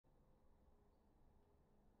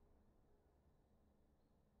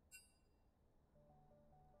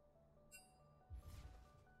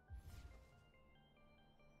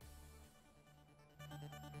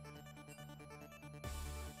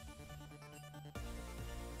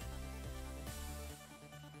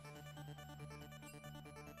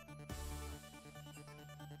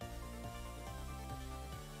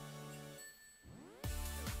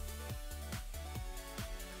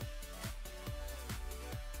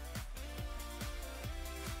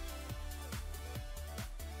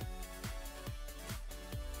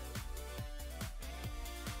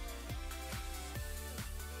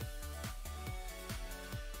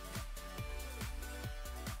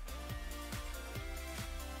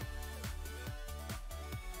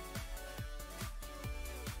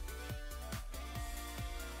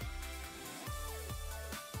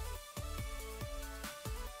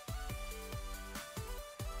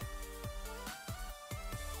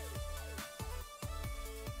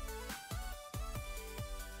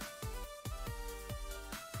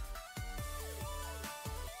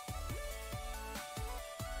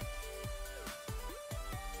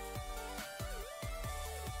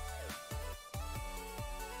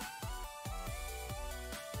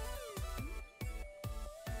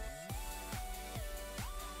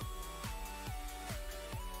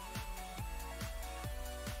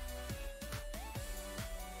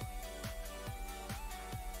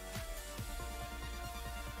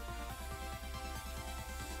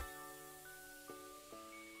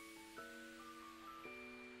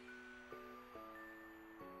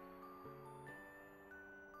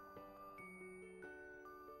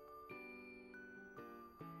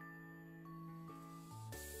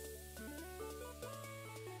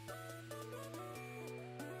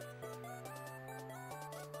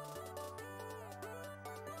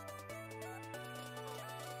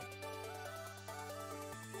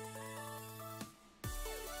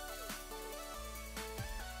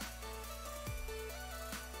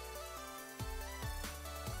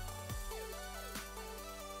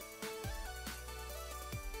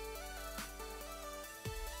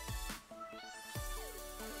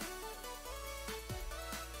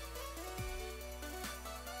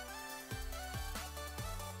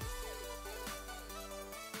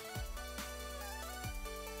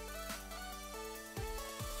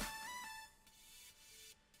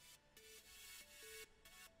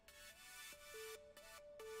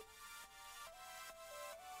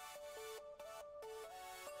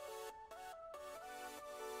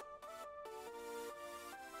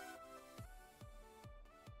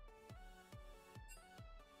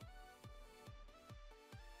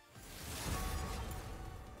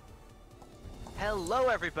Hello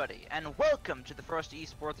everybody, and welcome to the Frosty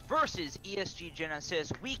Esports versus ESG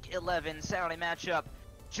Genesis Week 11 Saturday matchup.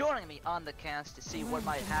 Joining me on the cast to see what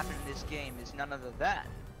might happen in this game is none other than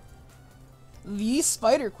the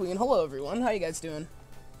Spider Queen. Hello everyone, how you guys doing?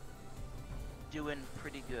 Doing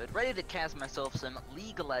pretty good. Ready to cast myself some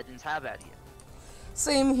League of Legends. How about you?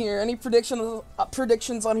 Same here. Any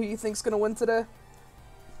predictions on who you think's gonna win today?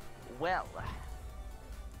 Well,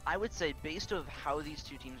 I would say based on how these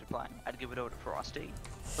two teams are playing, I'd give it over to Frosty.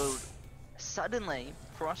 But suddenly,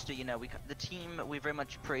 Frosty, you know, the team we very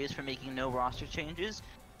much praised for making no roster changes,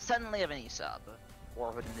 suddenly have an E-sub,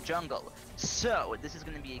 Warhood in the jungle. So this is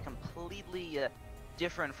going to be a completely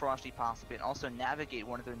different Frosty possibly, and also navigate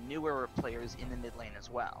one of their newer players in the mid lane as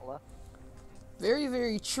well. Very,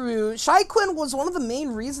 very true. Quinn was one of the main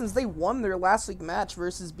reasons they won their last week match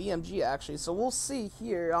versus BMG, actually. So we'll see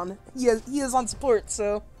here. He is on support,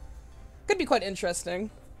 so could be quite interesting.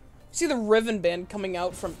 See the Riven band coming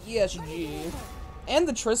out from ESG, and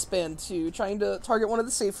the Triss band too, trying to target one of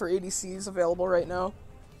the safer ADCs available right now.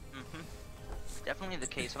 Definitely the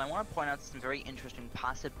case, and I want to point out some very interesting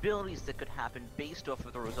possibilities that could happen based off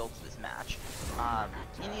of the results of this match.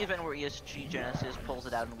 In the event where ESG Genesis pulls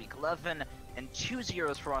it out in Week 11, and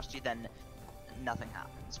 2-0 Frosty, then nothing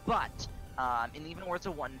happens. But in the event where it's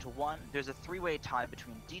a 1-1, there's a three-way tie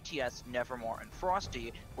between DTS, Nevermore, and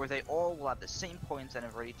Frosty, where they all will have the same points and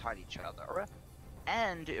have already tied each other.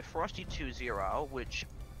 And if Frosty 2-0, which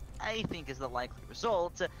I think is the likely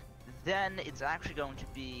result, then it's actually going to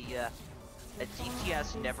be a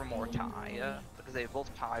DTS Nevermore tie, because they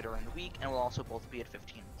both tied during the week, and will also both be at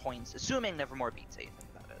 15 points, assuming Nevermore beats Aiden,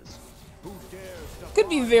 that is. Could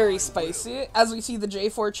be very spicy, as we see the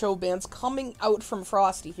J4 Cho bands coming out from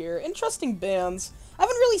Frosty here. Interesting bands. I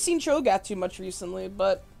haven't really seen Cho'Gath too much recently,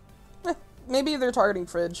 but maybe they're targeting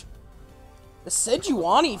Fridge. The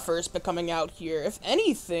Sejuani first coming out here. If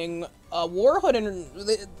anything, Warhood and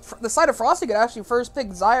the side of Frosty could actually first pick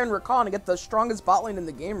Xayah and Rakan to get the strongest bot lane in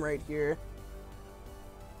the game right here.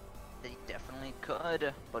 They definitely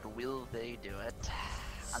could, but will they do it?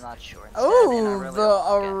 I'm not sure. Instead, oh, the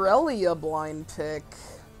Aurelia blind pick.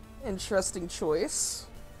 Interesting choice.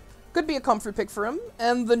 Could be a comfort pick for him.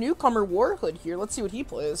 And the newcomer Warhood here. Let's see what he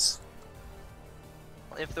plays.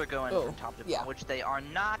 If they're going from top to bottom, which they are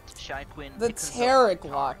not, Quinn. The Taric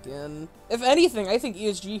lock-in. If anything, I think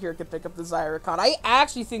ESG here could pick up the Xayah Rakan. I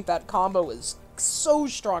actually think that combo is so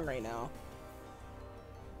strong right now.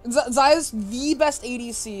 Xayah's the best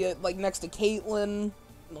ADC, like, next to Caitlyn.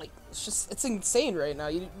 Like, it's insane right now.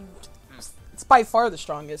 It's by far the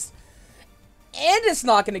strongest. And it's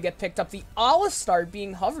not going to get picked up. The Alistar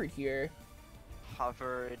being hovered here.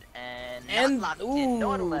 Hovered and not locked in.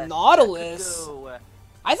 Nautilus.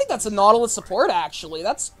 I think that's a Nautilus support, actually.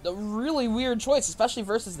 That's a really weird choice, especially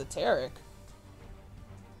versus the Taric.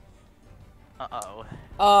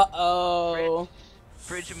 Uh-oh.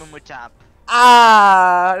 Fridge Mumutap.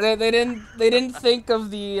 They didn't think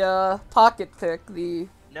of the pocket pick,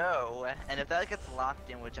 No, and if that gets locked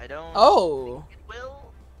in, which I don't think it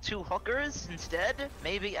will, 2 hookers instead?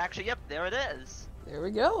 Maybe, actually, yep, there it is. There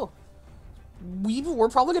we go. We're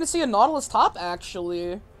probably going to see a Nautilus top,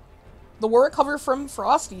 actually. The Warwick cover from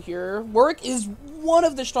Frosty here. Warwick is one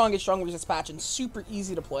of the strongest junglers in this patch and super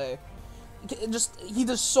easy to play. He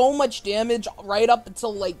does so much damage right up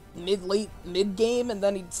until, like, mid-game, and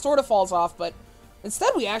then he sort of falls off, but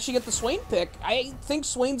instead we actually get the Swain pick. I think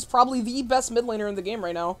Swain's probably the best mid laner in the game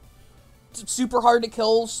right now. It's super hard to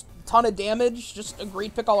kill, ton of damage, just a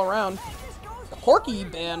great pick all around. The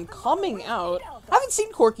Corki band coming out. I haven't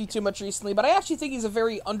seen Corki too much recently, but I actually think he's a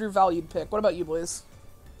very undervalued pick. What about you, Blaze?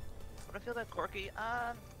 What I feel about Corki,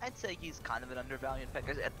 I'd say he's kind of an undervalued pick.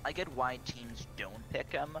 I get why teams don't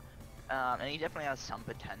pick him. And he definitely has some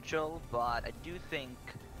potential, but I do think,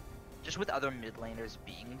 just with other mid laners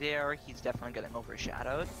being there, he's definitely getting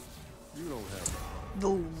overshadowed. You don't have the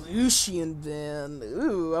Lucian band.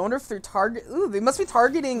 Ooh, I wonder if they're they must be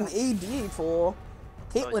targeting AD pool.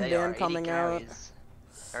 Caitlyn band coming out.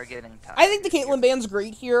 Are getting I think the Caitlyn band's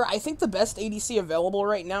great here. I think the best ADC available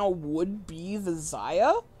right now would be the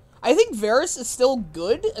Xayah. I think Varus is still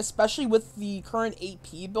good, especially with the current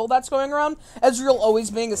AP build that's going around. Ezreal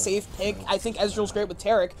always being a safe pick. I think Ezreal's great with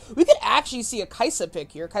Taric. We could actually see a Kai'Sa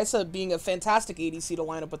pick here. Kai'Sa being a fantastic ADC to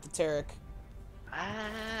line up with the Taric.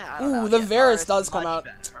 Ooh, the Varus does come out.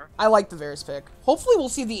 Better. I like the Varus pick. Hopefully we'll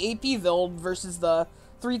see the AP build versus the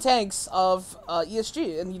 3 tanks of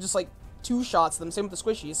ESG, and he just, like, 2-shots them. Same with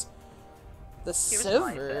the Squishies. The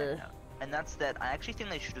Sivir. And that's that I actually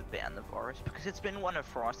think they should have banned the Varus, because it's been one of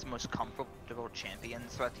Frost's most comfortable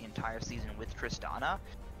champions throughout the entire season with Tristana.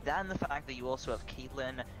 That and the fact that you also have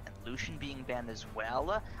Caitlyn and Lucian being banned as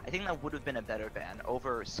well, I think that would have been a better ban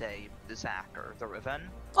over, say, the Zac or the Riven.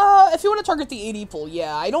 If you want to target the AD pool,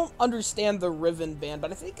 yeah. I don't understand the Riven ban,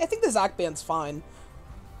 but I think the Zac ban's fine.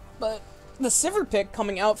 But the Sivir pick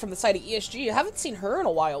coming out from the side of ESG, I haven't seen her in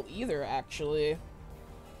a while either, actually.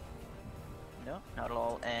 No, not at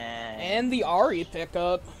all. And the Ahri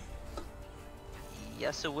pickup.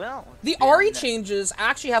 Yes, it will. The Ahri changes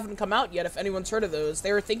actually haven't come out yet, if anyone's heard of those.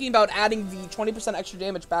 They were thinking about adding the 20% extra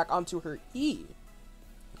damage back onto her E,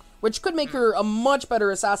 which could make her a much better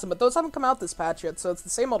assassin, but those haven't come out this patch yet, so it's the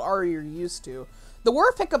same old Ahri you're used to. The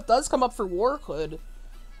War pickup does come up for War Hood,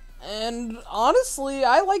 and honestly,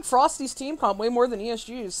 I like Frosty's team comp way more than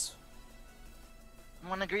ESG's. I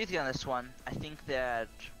want to agree with you on this one. I think that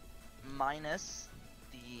minus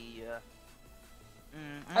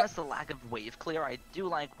the lack of wave clear, I do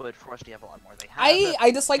like what Frosty have a lot more. They have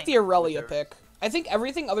I dislike the Aurelia pick. I think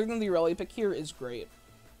everything other than the Aurelia pick here is great.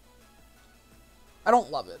 I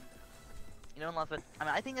don't love it. You don't love it? I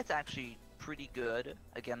mean, I think it's actually pretty good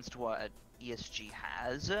against what ESG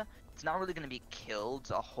has. It's not really going to be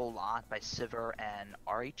killed a whole lot by Sivir and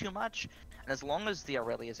Ahri too much. And as long as the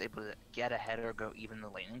Aurelia is able to get ahead or go even in the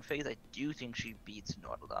laning phase, I do think she beats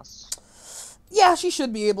Nautilus. Yeah, she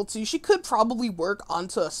should be able to. She could probably work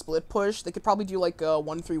onto a split push. They could probably do like a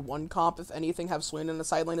 1-3-1 comp, if anything, have Swain in the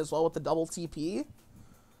side lane as well with the double TP.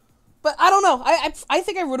 But I don't know. I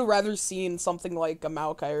think I would have rather seen something like a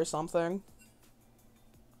Maokai or something.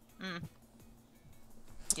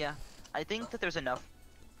 Yeah, I think that there's enough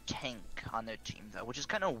tank on their team, though, which is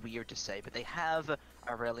kind of weird to say, but they have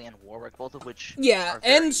Aurelia and Warwick, both of which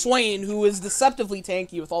and Swain, who is deceptively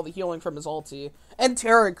tanky with all the healing from his ulti, and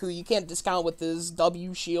Tarek, who you can't discount with his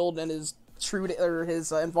W shield and his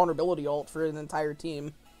his invulnerability ult for an entire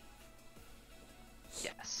team.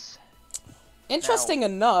 Yes. Interesting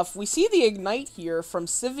enough, we see the Ignite here from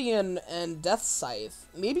Sivian and Death Scythe.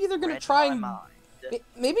 Maybe they're gonna try and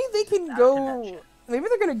maybe they can go. Maybe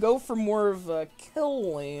they're gonna go for more of a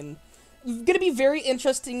kill lane. It's gonna be very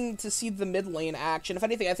interesting to see the mid lane action. If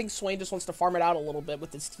anything, I think Swain just wants to farm it out a little bit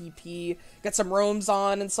with his TP, get some roams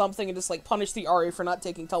on and something, and just like punish the Ahri for not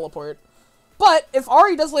taking teleport. But if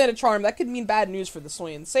Ahri does land a charm, that could mean bad news for the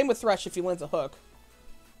Swain. Same with Thresh if he lands a hook.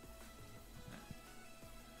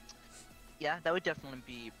 Yeah, that would definitely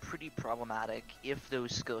be pretty problematic if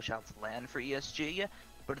those skill shots land for ESG.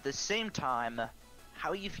 But at the same time,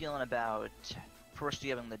 how are you feeling about Frosty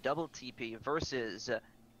having the double TP versus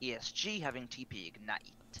ESG having TP Ignite?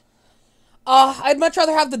 I'd much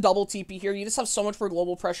rather have the double TP here. You just have so much more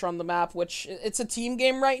global pressure on the map, which it's a team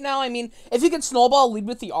game right now. I mean, if you can snowball lead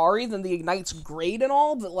with the Ahri, then the Ignite's great and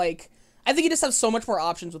all, but like, I think you just have so much more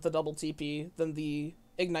options with the double TP than the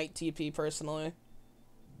Ignite TP, personally.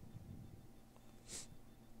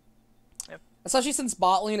 Yep. Especially since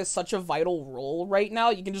bot lane is such a vital role right now,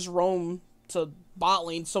 you can just roam to bot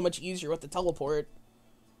lane so much easier with the teleport.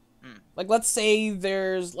 Like, let's say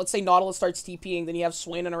Nautilus starts TPing, then you have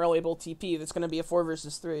Swain and Aurelia able TP, that's gonna be a 4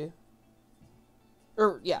 versus 3.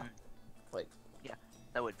 Or, yeah. Like. Yeah,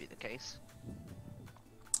 that would be the case.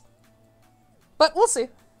 But, we'll see.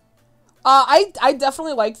 I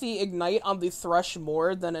definitely like the Ignite on the Thresh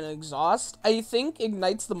more than an Exhaust. I think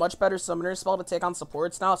Ignite's the much better summoner spell to take on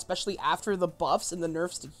supports now, especially after the buffs and the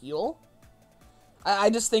nerfs to heal.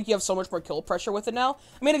 I just think you have so much more kill pressure with it now.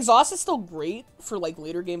 I mean, Exhaust is still great for, like,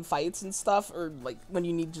 later game fights and stuff, or, like, when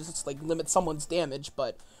you need to just, like, limit someone's damage,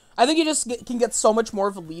 but I think you just can get so much more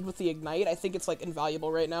of a lead with the Ignite. I think it's, like,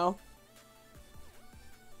 invaluable right now.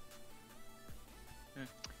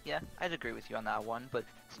 Yeah, I'd agree with you on that one, but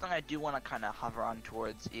something I do want to kind of hover on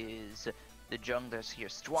towards is the junglers here.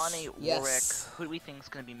 Stwani, Warwick, who do we think is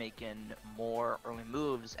going to be making more early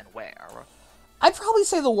moves and where? I'd probably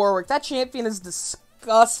say the Warwick. That champion is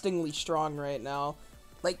disgustingly strong right now.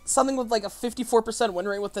 Like, something with like a 54% win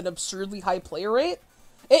rate with an absurdly high player rate.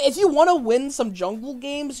 If you want to win some jungle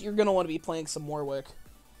games, you're going to want to be playing some Warwick.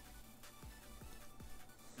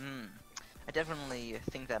 I definitely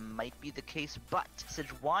think that might be the case, but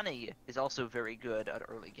Sejuani is also very good at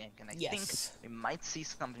early gank, and I think we might see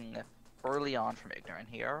something early on from Ignorant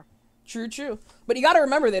here. True. But you gotta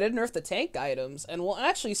remember, they did nerf the tank items, and we'll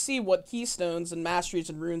actually see what keystones and masteries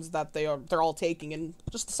and runes that they're all taking in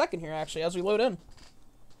just a second here, actually, as we load in.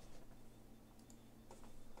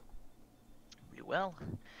 We will.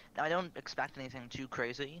 Now, I don't expect anything too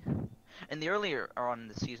crazy. In the earlier on in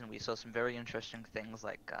the season, we saw some very interesting things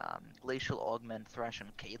like Glacial Augment, Thresh,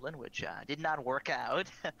 and Caitlyn, which did not work out.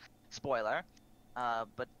 Spoiler.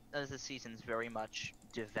 But as the season's very much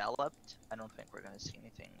developed, I don't think we're going to see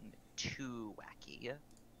anything too wacky.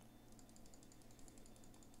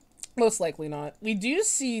 Most likely not. We do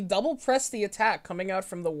see double press the attack coming out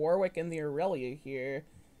from the Warwick and the Aurelia here.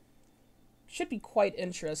 Should be quite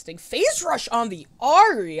interesting. Phase rush on the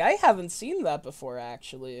Ahri. I haven't seen that before,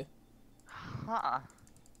 actually. Huh.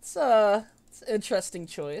 It's an interesting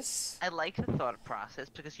choice. I like the thought process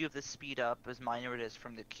because you have the speed up as minor it is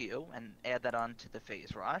from the Q and add that on to the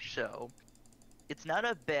phase rush, so it's not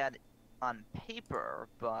a bad on paper,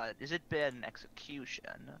 but is it bad in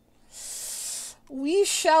execution? We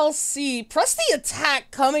shall see. Press the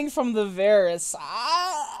attack coming from the Varus.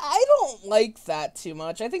 I don't like that too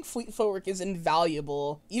much. I think fleet footwork is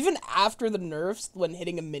invaluable. Even after the nerfs, when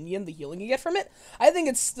hitting a minion, the healing you get from it, I think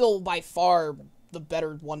it's still by far the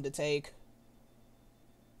better one to take.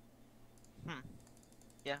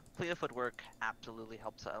 Yeah, fleet of footwork absolutely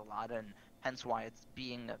helps a lot, and hence why it's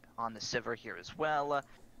being on the Sivir here as well.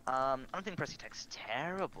 I don't think Press the attack's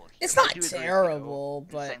terrible here. It's I not do agree with terrible,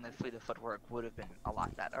 you in but... saying that fleet of footwork would have been a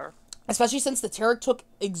lot better. Especially since the Taric took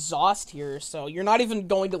exhaust here, so you're not even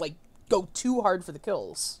going to, like, go too hard for the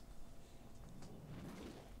kills.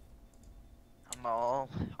 Well,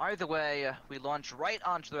 either way, we launch right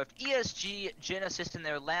onto the left. ESG, Genesis in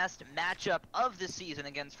their last matchup of the season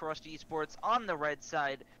against Frosty Esports on the red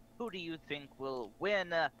side. Who do you think will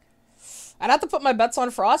win? I'd have to put my bets on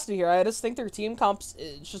Frosty here. I just think their team comp's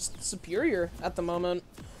is just superior at the moment.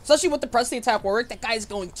 Especially with the press the attack Warwick, that guy's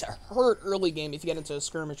going to hurt early game if you get into a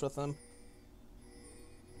skirmish with him.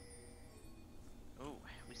 Ooh,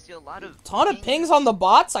 we see a lot of Ton of pings on the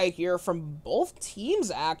bot side here from both teams,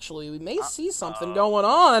 actually. We may see something going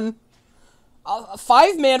on. A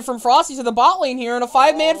 5-man from Frosty to the bot lane here, and a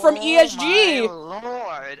 5-man from ESG. Oh my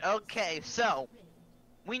lord. Okay, so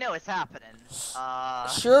we know it's happening.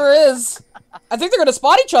 Sure is. I think they're gonna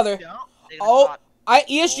spot each other. No, Oh,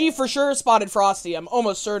 ESG for sure spotted Frosty. I'm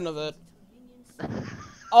almost certain of it.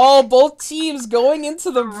 Oh, both teams going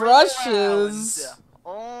into the brushes.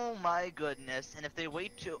 Oh my goodness! And if they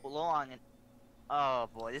wait too long, oh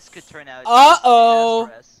boy, this could turn out. Uh-oh.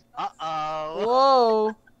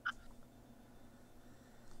 Uh-oh.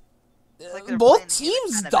 Whoa. Like both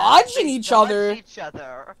teams dodging each other.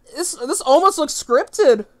 This almost looks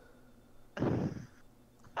scripted.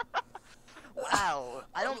 Wow,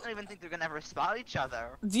 I don't even think they're gonna ever spot each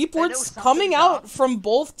other. DuoEsports coming out from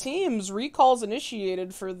both teams. Recalls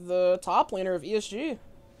initiated for the top laner of ESG.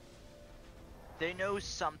 They know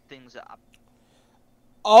something's up.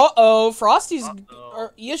 Uh-oh, Frosty's...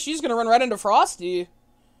 Or ESG's gonna run right into Frosty.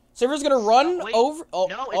 Sivir's gonna run over... Oh,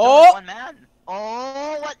 no, it's only one man.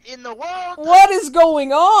 Oh, what in the world? What is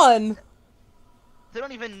going on? They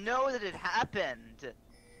don't even know that it happened.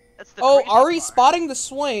 That's the Oh, crazy Ahri part. spotting the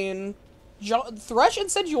Swain. Thresh and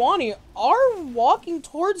Sejuani are walking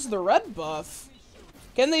towards the red buff.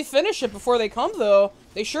 Can they finish it before they come, though?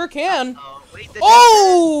 They sure can.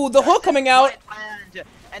 Oh, the hook coming out.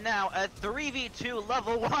 And now a 3v2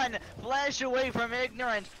 level 1 flash away from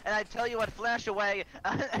Ignorant. And I tell you what, flash away,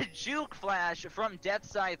 a juke flash from Death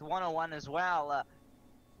Scythe 101 as well.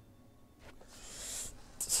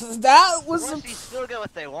 That was still get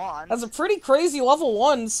what they want. That's a pretty crazy level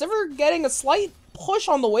 1. Sivir getting a slight push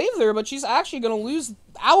on the wave there, but she's actually going to lose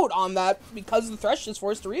out on that because the Thresh is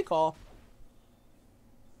forced to recall.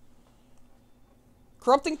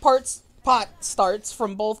 Corrupting pot starts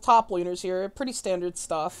from both top laners here. Pretty standard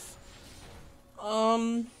stuff.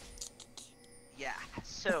 Yeah,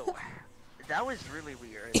 so that was really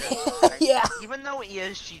weird. Yeah. Even though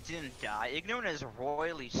ESG didn't die, Ignorant is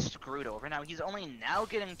royally screwed over. Now he's only now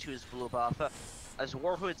getting to his blue buff. As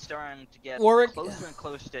Warhood's starting to get closer and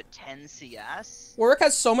closer to 10 CS. Warwick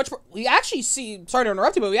has so much more. We actually see, sorry to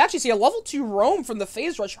interrupt you, but we actually see a level 2 roam from the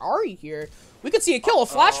phase rush Ahri here. We could see a kill, a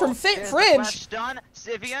flash from Fringe. Flash done.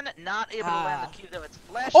 Sivian not able to land the Q though. It's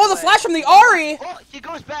flash. Oh, the flash from the Ahri. Oh, he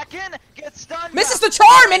goes back in, gets stunned. Misses the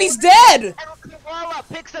charm, and he's dead. And Koala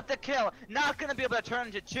picks up the kill. Not gonna be able to turn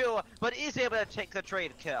into 2, but is able to take the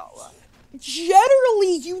trade kill.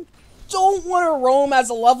 Generally, you don't want to roam as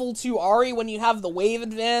a level 2 Ahri when you have the wave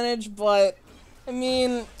advantage, but, I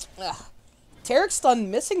mean, Tarek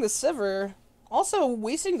stun missing the Sivir, also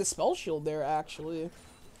wasting the spell shield there, actually.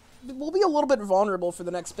 We'll be a little bit vulnerable for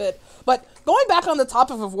the next bit, but going back on the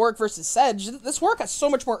topic of Warwick versus Sedge, this Warwick has so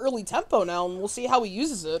much more early tempo now, and we'll see how he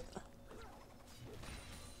uses it.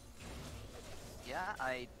 Yeah,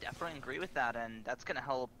 I definitely agree with that, and that's going to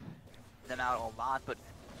help them out a lot, but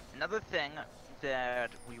another thing that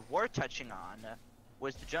we were touching on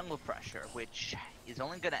was the jungle pressure, which is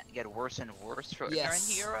only going to get worse and worse for Ignorant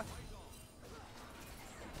here.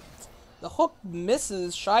 The hook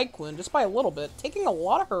misses Shyquin just by a little bit, taking a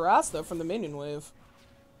lot of harass though from the minion wave.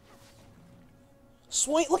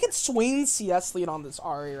 Swain, look at Swain's CS lead on this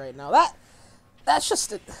Ahri right now. That's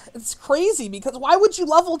just, it's crazy, because why would you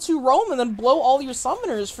level 2 roam and then blow all your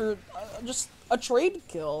summoners for just a trade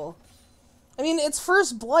kill? I mean, it's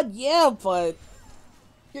first blood, yeah, but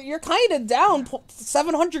you're kind of down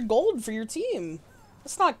 700 gold for your team.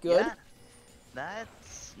 That's not good. Yeah,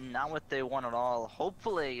 that's not what they want at all.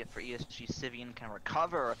 Hopefully for ESG, Sivian can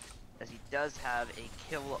recover, as he does have a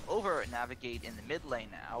kill over Navigate in the mid lane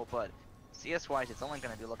now, but CS-wise, it's only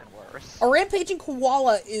going to be looking worse. A Rampaging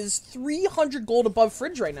Koala is 300 gold above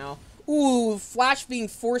Fridge right now. Ooh, Flash being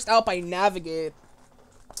forced out by Navigate.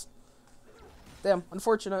 Damn,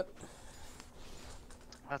 unfortunate.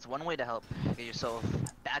 That's one way to help get yourself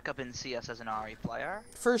back up in CS as an Ahri player.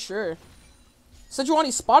 For sure.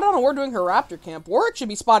 Sejuani spotted on a ward doing her Raptor camp. Warwick should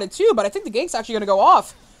be spotted too, but I think the gank's actually going to go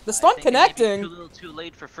off. The stun connecting. Maybe a little too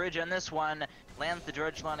late for Fridge on this one. Lands the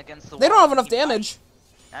Dredge line against the wall. They don't have enough damage.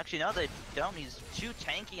 Actually, no, they don't. He's too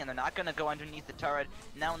tanky, and they're not going to go underneath the turret.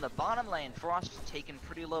 Now in the bottom lane, Frost taken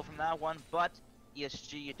pretty low from that one, but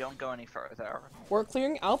ESG, you don't go any further. We're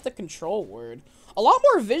clearing out the control ward. A lot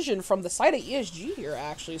more vision from the side of ESG here,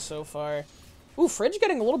 actually, so far. Ooh, Fridge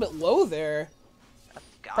getting a little bit low there.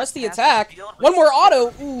 Press the attack. One more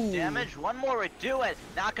auto. Ooh. Damage. One more would do it.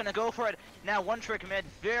 Not going to go for it. Now one trick mid,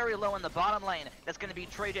 very low in the bottom lane. That's going to be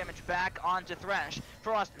trade damage back onto Thresh.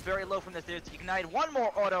 Frost very low from this. There's Ignite. One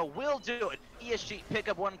more auto will do it. ESG pick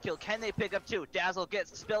up 1 kill. Can they pick up 2? Dazzle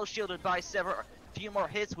gets spell shielded by Sever. A few more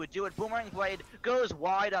hits would do it. Boomerang Blade goes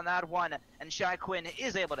wide on that one, and Shy Quinn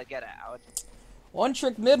is able to get out. One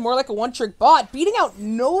trick mid, more like a one trick bot, beating out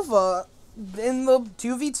Nova in the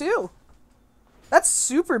 2v2. That's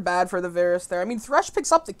super bad for the Varus there. I mean, Thresh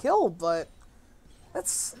picks up the kill, but that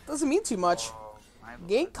doesn't mean too much.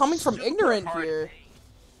 Gank coming from Ignorant here.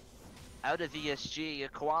 Out of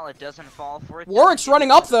ESG, Koala doesn't fall for it. Warwick's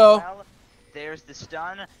running up, though. Well, there's the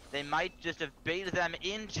stun. They might just have baited them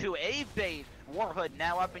into a bait. Warhood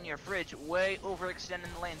now up in your Fridge, way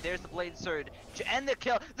overextending the lane. There's the Blade Surge to end the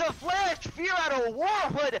kill. The Flash Fear out of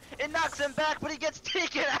Warhood! It knocks him back, but he gets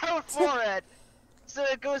taken out for it. So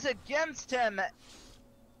it goes against him.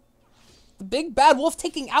 The big bad wolf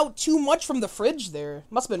taking out too much from the Fridge there.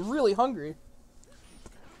 Must have been really hungry.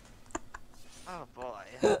 Oh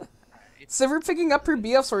boy. Sivir picking up her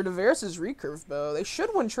BF sword to Varus' recurve bow. They should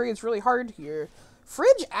win trades really hard here.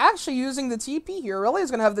 Fridge actually using the TP here. Really is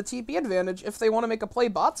going to have the TP advantage if they want to make a play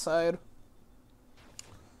bot side.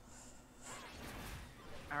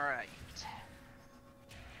 Alright.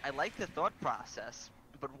 I like the thought process,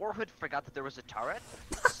 but Warhood forgot that there was a turret,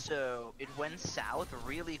 so it went south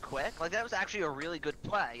really quick. Like, that was actually a really good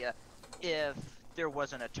play if there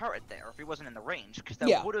wasn't a turret there, if he wasn't in the range, because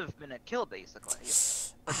that would have been a kill, basically.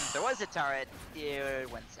 But since there was a turret,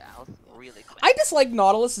 it went south really quick. I dislike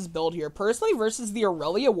Nautilus's build here. Personally, versus the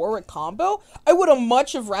Aurelia Warwick combo, I would have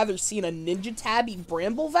much have rather seen a Ninja Tabby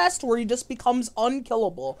Bramble Vest where he just becomes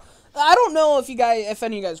unkillable. I don't know if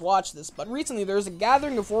any of you guys watched this, but recently there was a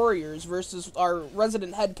gathering of warriors versus our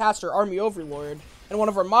resident headcaster, Army Overlord, and one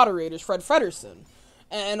of our moderators, Fred Frederson.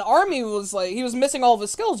 And Army was like, he was missing all of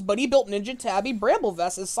his skills, but he built Ninja Tabby Bramble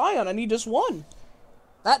Vest as Scion, and he just won.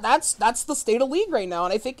 That's the state of League right now,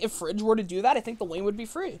 and I think if Fridge were to do that, I think the lane would be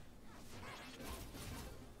free.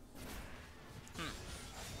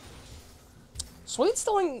 Swain's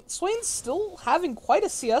still having quite a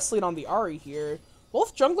CS lead on the Ahri here.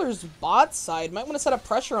 Both junglers bot side might want to set up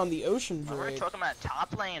pressure on the Ocean Drake. We're talking about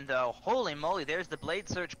top lane though. Holy moly, there's the Blade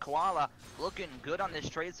Surge Koala looking good on this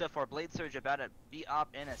trade so far. Blade Surge about to be up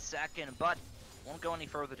in a second, but won't go any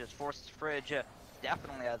further, just forces Fridge.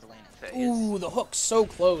 Definitely has a lane in phase. Ooh, the hook's so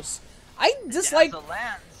close. I dislike...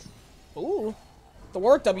 lands. Ooh. The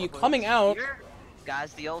Warwick W coming out. Here.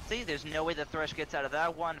 Guys, the ulti. There's no way the Thresh gets out of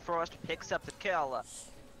that one. Frost picks up the kill.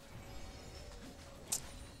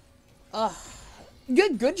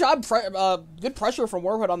 Good job. Good pressure from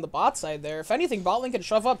Warhood on the bot side there. If anything, bot lane can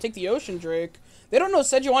shove up, take the Ocean Drake. They don't know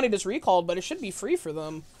Sejuani just recalled, but it should be free for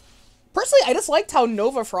them. Personally, I just liked how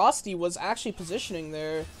Nova Frosty was actually positioning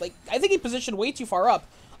there. Like, I think he positioned way too far up.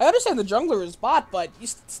 I understand the jungler is bot, but you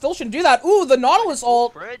still shouldn't do that. Ooh, the Nautilus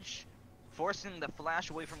ult. Bridge forcing the flash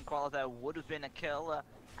away from Koala. That would have been a kill.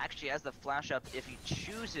 Actually has the flash up if he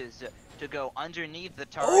chooses to go underneath the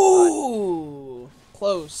turret. Ooh,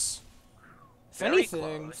 close. If Very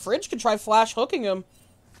anything, close. Fridge could try flash hooking him.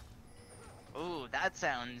 Ooh, that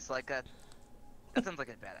sounds like a bad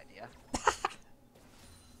idea.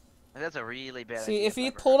 That's a really bad idea. See, if he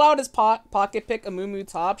pulled out his pocket pick Amumu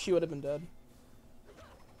top, she would have been dead.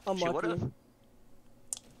 Unlucky. She would have.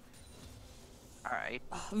 Alright.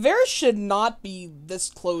 Varus should not be this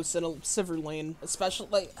close in a Sivir lane, especially,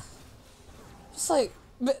 like... It's like,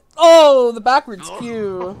 oh, the backwards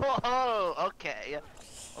Q. Oh, okay.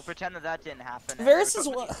 We'll pretend that didn't happen. Varus is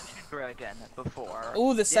what? Again before.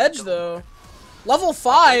 Ooh, the Sedge though. Level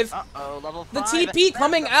 5. Uh-oh, level 5. The TP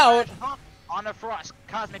coming out. On a Frost.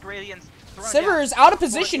 Cosmic Radiance. Sivir is out of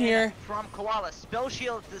position here. From Koala. Spell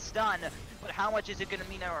shields the stun. But how much is it going to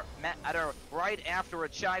mean right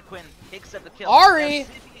afterwards? Shy Quinn picks up the kill. Ari!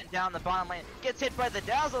 Down the bottom lane. Gets hit by the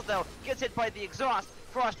Dazzle though. Gets hit by the Exhaust.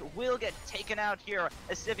 Frost will get taken out here.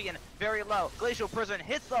 Sivian very low. Glacial Prison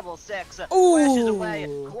hits level 6. Flashes away.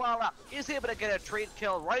 Koala is able to get a trade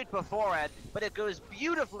kill right before it, but it goes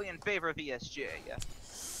beautifully in favor of ESG.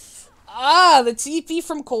 Ah, the TP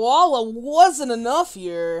from Koala wasn't enough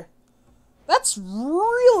here. That's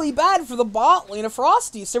really bad for the bot lane of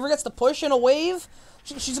Frosty. Sivir gets to push in a wave.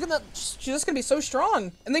 She's just gonna be so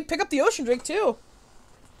strong. And they pick up the Ocean Drake too.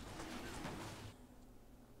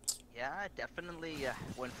 Yeah, definitely.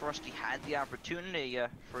 When Frosty had the opportunity,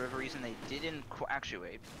 for whatever reason, they didn't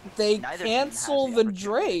actuate. They cancel the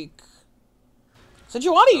Drake.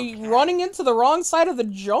 Sejuani running into the wrong side of the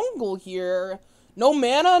jungle here. No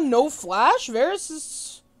mana, no flash. Varus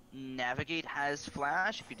is... Navigate has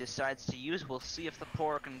flash. If he decides to use, we'll see if the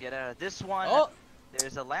poor can get out of this one. Oh.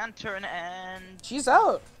 There's a lantern and... She's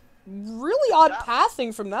out. Really odd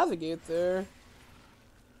pathing from Navigate there.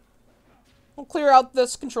 We'll clear out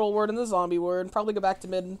this control ward and the zombie ward. Probably go back to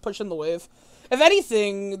mid and push in the wave. If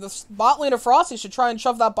anything, the bot lane of Frosty should try and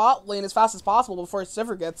shove that bot lane as fast as possible before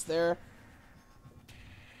Sivir gets there.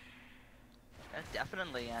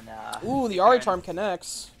 Definitely, and ooh, the Ari Charm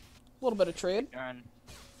connects. A little bit of trade.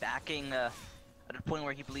 Backing at a point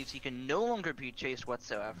where he believes he can no longer be chased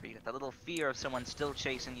whatsoever. You got that little fear of someone still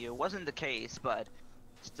chasing you. Wasn't the case, but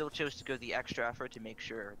still chose to go the extra effort to make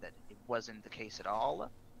sure that it wasn't the case at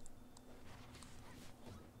all.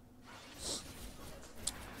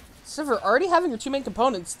 Sivir already having your two main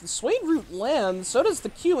components. The Swain Root lands, so does the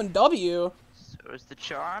Q and W. So is the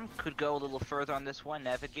Charm. Could go a little further on this one.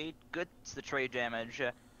 Navigate gets the trade damage,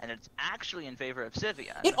 and it's actually in favor of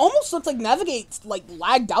Sivian. It almost looked like Navigate, like,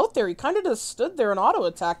 lagged out there. He kind of just stood there and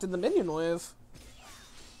auto-attacked in the minion wave.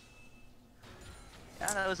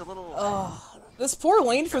 Yeah, that was a little... This poor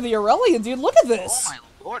lane for the Aurelia, dude. Look at this. Oh my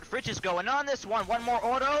lord, Fridge is going on this one. One more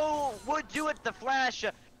auto would do it. The flash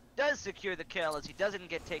does secure the kill as he doesn't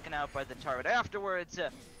get taken out by the turret afterwards.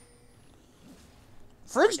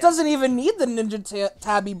 Fridge doesn't even need the Ninja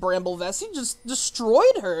Tabby Bramble Vest. He just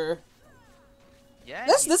destroyed her. Yeah,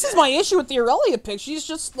 this is my issue with the Aurelia pick. She's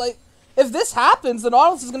just like, if this happens, the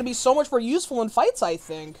Nautilus is going to be so much more useful in fights, I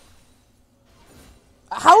think.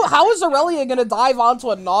 How is Aurelia going to dive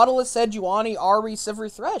onto a Nautilus, Sejuani, Ari,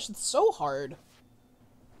 Sivir, Thresh? It's so hard.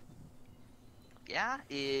 Yeah,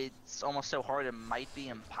 it's almost so hard it might be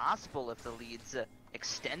impossible if the lead's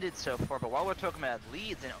extended so far. But while we're talking about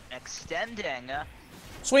leads and extending...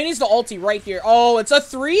 Sweeney's the ulti right here. Oh, it's a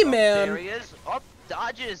 3-man. There he is. Oh,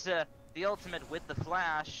 dodges the ultimate with the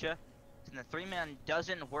flash. And the 3-man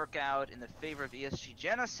doesn't work out in the favor of ESG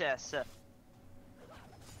Genesis.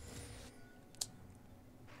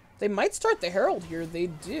 They might start the Herald here. They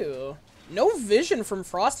do. No vision from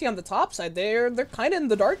Frosty on the top side. They're kind of in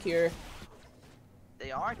the dark here.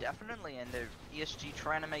 They are, definitely, and they're ESG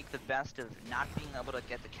trying to make the best of not being able to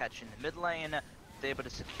get the catch in the mid lane. They're able to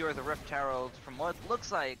secure the Rift Herald from what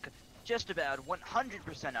looks like just about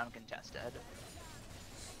 100% uncontested.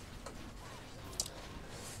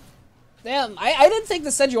 Damn, I didn't think the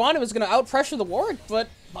Sejuani was going to out-pressure the ward, but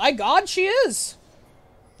by God, she is.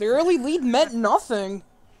 The early lead meant nothing.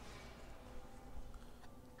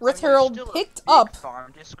 Rift Herald picked up.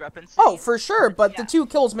 Farm discrepancy. Oh, for sure, but the 2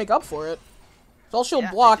 kills make up for it. Spell shield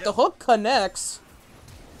block, the hook connects.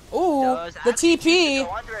 Ooh, the TP.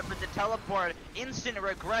 Go under it, but the teleport, instant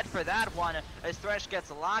regret for that one as Thresh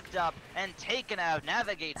gets locked up and taken out.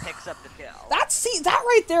 Navigate picks up the kill. That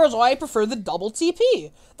right there is why I prefer the double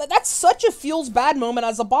TP. That's such a feels bad moment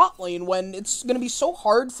as a bot lane when it's going to be so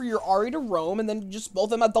hard for your Ari to roam and then just both of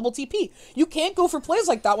them at double TP. You can't go for plays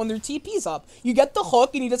like that when their TP's up. You get the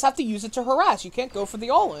hook and you just have to use it to harass. You can't go for the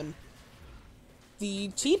all-in. The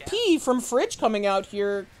TP from Fridge coming out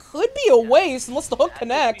here could be a waste unless the hook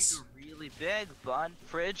connects. Could be really big, but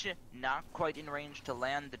Fridge not quite in range to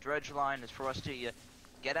land the dredge line as for us to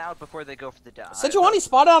get out before they go for the dive. Sejuani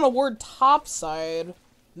spotted on a ward top side.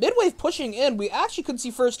 Midwave pushing in. We actually could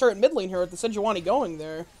see first turret mid lane here with the Sejuani going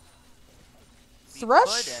there.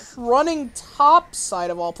 Thresh running top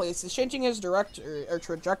side of all places, changing his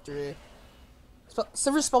trajectory.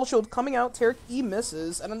 Sivir Spell Shield coming out, Taric E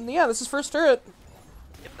misses, and then, yeah, this is first turret.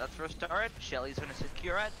 If that's first turret, Shelly's gonna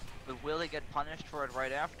secure it, but will they get punished for it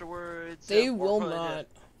right afterwards? They will not.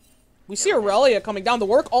 We see Aurelia coming down. The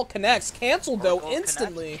work alt connects. Cancelled, though,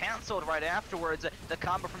 instantly. Cancelled right afterwards. The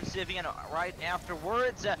combo from Sivian right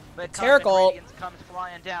afterwards. But Tarek ult comes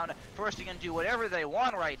flying down. Frosty can do whatever they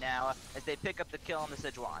want right now as they pick up the kill on the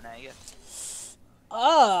Sejuani.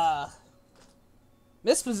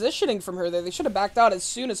 Mispositioning from her there. They should have backed out as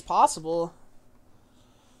soon as possible.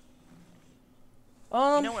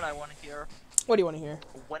 You know what I want to hear? What do you want to hear?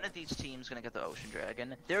 When are these teams going to get the Ocean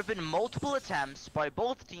Dragon? There have been multiple attempts by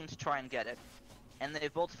both teams to try and get it, and they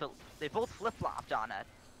both flip-flopped on it.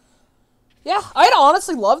 Yeah, I'd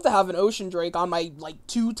honestly love to have an Ocean Drake on my, like,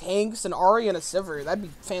 2 tanks, an Ahri, and a Sivir. That'd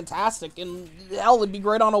be fantastic. And, hell, it'd be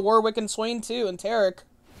great on a Warwick and Swain, too, and Tarek.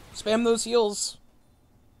 Spam those heals.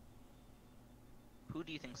 Who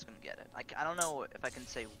do you think's going to get it? I don't know if I can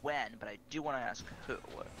say when, but I do want to ask who.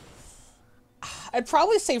 I'd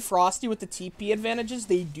probably say Frosty with the TP advantages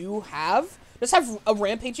they do have. Just have a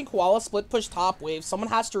Rampaging Koala split push top wave. Someone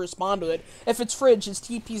has to respond to it. If it's Fridge, his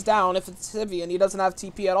TP's down. If it's Sivian, he doesn't have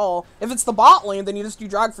TP at all. If it's the bot lane, then you just do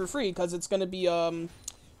drag for free, because it's going to be a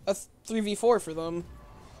 3v4 for them.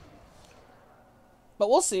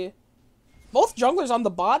 But we'll see. Both junglers on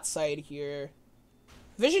the bot side here.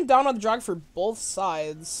 Vision down on the drag for both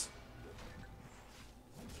sides.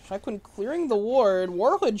 Shaquin clearing the ward.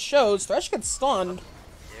 Warhood shows. Thresh gets stunned.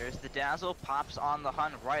 There's the Dazzle. Pops on the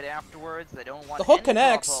hunt right afterwards. They don't want the hook any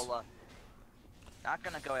connects. trouble. Not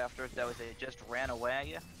going to go after it, though, as they just ran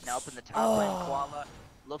away. Now up in the top lane, Koala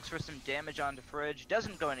looks for some damage onto Fridge.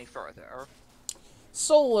 Doesn't go any further.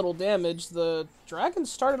 So little damage. The dragon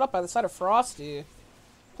started up by the side of Frosty.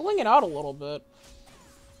 Pulling it out a little bit.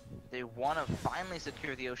 They want to finally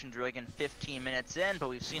secure the Ocean Dragon 15 minutes in, but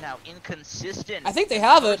we've seen how inconsistent. I think they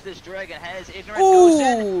have it. This dragon has. Ignorant goes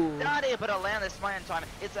in, not able to land this smite in time.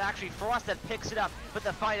 It's actually Frost that picks it up, but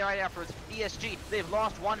the fight right afterwards. ESG, they've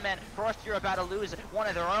lost one man. Frost, you're about to lose one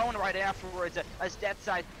of their own right afterwards. As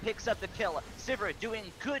Deathside picks up the kill. Sivir doing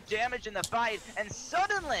good damage in the fight, and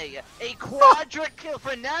suddenly a quadra kill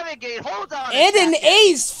for Navigate. Hold on. And an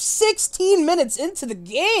ace 16 minutes into the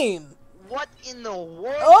game. What in the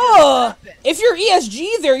world? If you're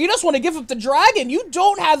ESG there, you just want to give up the dragon. You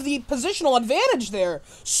don't have the positional advantage there.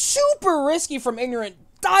 Super risky from Ignorant,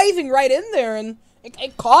 diving right in there, and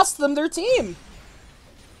it cost them their team.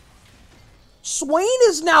 Swain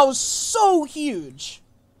is now so huge.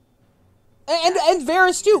 And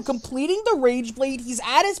Varus too, completing the Rage Blade. He's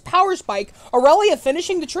at his power spike. Aurelia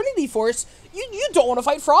finishing the Trinity Force. You don't want to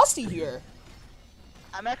fight Frosty here.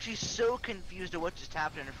 I'm actually so confused at what just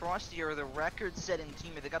happened. Frosty are the record-setting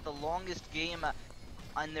team. They got the longest game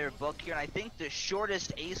on their book here, and I think the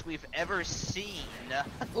shortest ace we've ever seen.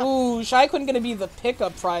 Ooh, Shaquin gonna be the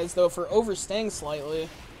pickup prize, though, for overstaying slightly.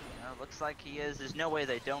 Looks like he is. There's no way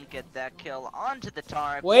they don't get that kill onto the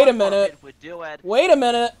Tarek. Wait a minute. Would do it. Wait a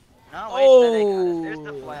minute. No, wait, they got it. There's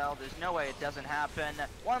the flail. There's no way it doesn't happen.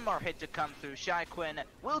 One more hit to come through. Shaquin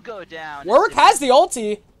will go down. Warwick has the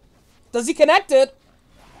ulti. Does he connect it?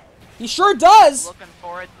 He sure does! Looking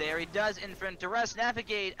for it. There he does. Infinite Duress.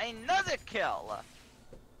 Navigate. Another kill.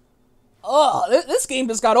 This game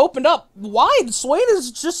just got opened up wide. Swain is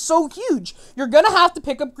just so huge. You're gonna have to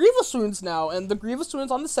pick up Grievous Wounds now, and the Grievous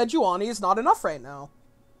Wounds on the Sejuani is not enough right now.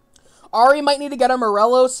 Ahri might need to get a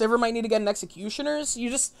Morello. Sivir might need to get an Executioners.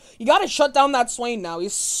 You gotta shut down that Swain now.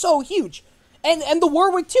 He's so huge. And the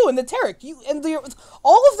Warwick too, and the Tarek.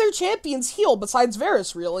 All of their champions heal besides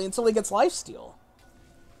Varus, really, until he gets lifesteal.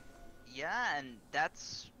 Yeah, and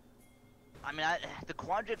that's... I mean, the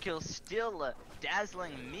quadra kill still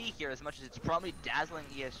dazzling me here as much as it's probably dazzling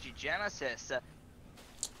ESG Genesis.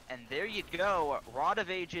 And there you go, Rod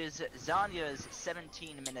of Ages, Zanya's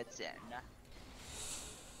 17 minutes in.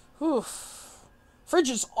 Whew. Fridge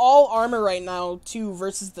is all armor right now, too,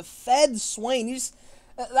 versus the Fed Swain.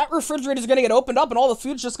 That refrigerator's gonna get opened up and all the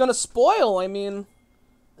food's just gonna spoil, I mean...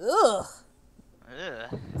 Ugh.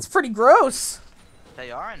 It's pretty gross. They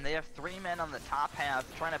are, and they have 3 men on the top half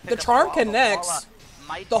trying to pick the up charm Koala. connects.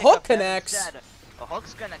 Might the hook connects. The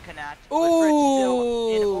hook's gonna connect. Ooh. But Fridge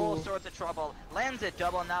still in all sorts of trouble. Lands a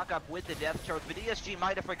double knock-up with the death charge, but ESG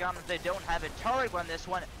might have forgotten that they don't have a turret on this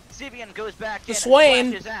one. Sivian goes back in,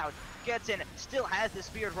 Swain flashes out, gets in, still has the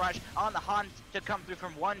Spirit Rush on the hunt to come through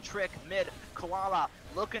from one trick mid. Koala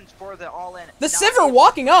looking for the all-in. The Sivir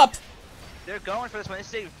walking up. They're going for this one.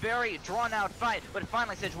 This is a very drawn-out fight, but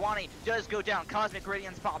finally Sejuani does go down. Cosmic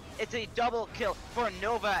Radiance pop. It's a double kill for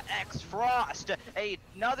Nova X Frost.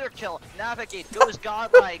 Another kill. Navigate goes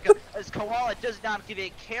godlike as Koala does not give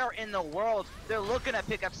a care in the world. They're looking to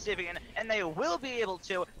pick up Sivian, and they will be able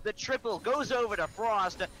to. The triple goes over to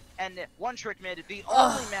Frost, and one trick mid, the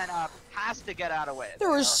only man up, has to get out of it. There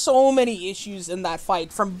were so many issues in that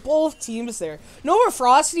fight from both teams there. Nova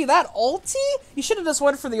Frosty, that ulti? You should have just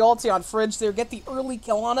went for the ulti on Fridge there, get the early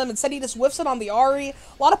kill on him. Instead, he just whiffs it on the Ahri.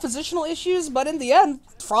 A lot of positional issues, but in the end,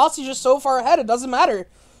 Frosty's just so far ahead, it doesn't matter.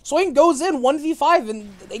 Swing goes in 1v5,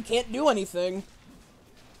 and they can't do anything.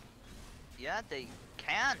 Yeah, they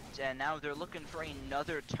can't, and now they're looking for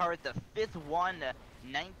another turret, the 5th one,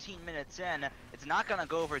 19 minutes in. It's not gonna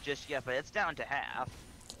go over just yet, but it's down to half.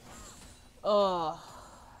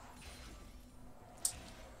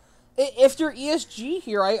 If you're ESG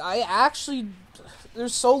here, I actually,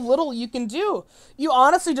 there's so little you can do. You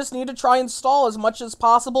honestly just need to try and stall as much as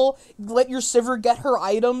possible, let your Sivir get her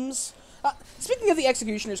items. Speaking of the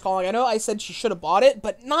Executioner's calling, I know I said she should have bought it,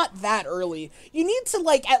 but not that early. You need to,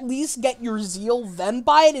 like, at least get your Zeal, then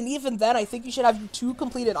buy it, and even then, I think you should have 2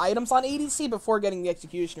 completed items on ADC before getting the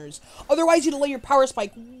Executioners. Otherwise, you delay your power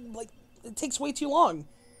spike, like, it takes way too long.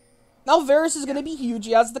 Now Varus is going to be huge.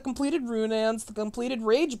 He has the completed Runehands, the completed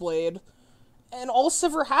Rage Blade, and all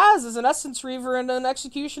Sivir has is an Essence Reaver and an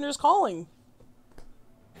Executioner's calling.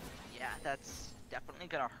 Yeah, that's definitely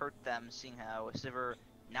going to hurt them, seeing how Sivir...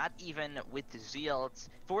 Not even with the Zeal, it's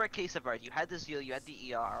for a case of art. You had the Zeal, you had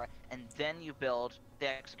the ER, and then you build the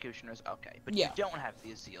Executioners, okay. But you don't have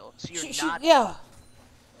the Zeal, so you're not... Yeah.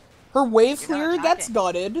 Her Wave Clear gets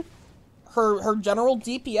gutted, her general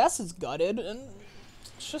DPS is gutted, and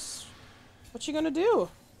it's just... What you gonna do?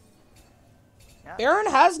 Yeah. Baron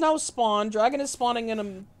has now spawned, Dragon is spawning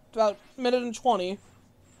in about a minute and 20.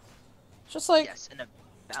 Just like... Yes, and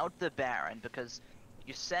about the Baron, because...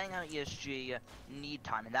 You're saying how ESG need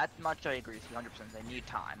time, and that much I agree with you 100%. They need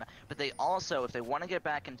time, but they also, if they want to get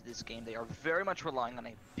back into this game, they are very much relying on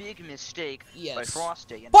a big mistake by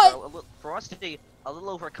Frosty. And so Frosty, a little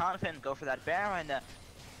overconfident, go for that Baron.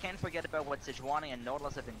 Can't forget about what Sejuani and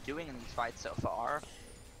Nautilus have been doing in these fights so far.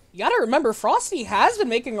 You gotta remember, Frosty has been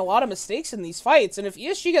making a lot of mistakes in these fights, and if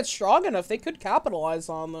ESG gets strong enough, they could capitalize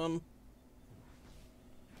on them.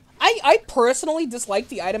 I personally dislike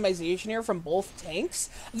the itemization here from both tanks.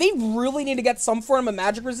 They really need to get some form of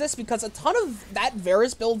magic resist because a ton of that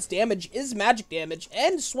Varus build's damage is magic damage,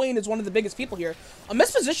 and Swain is one of the biggest people here. A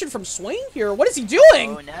misposition from Swain here. What is he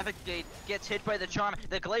doing? Oh, Navigate gets hit by the charm,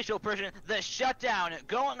 the glacial prison, the shutdown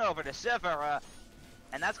going over to Sivir,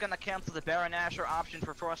 and that's gonna cancel the Baron Asher option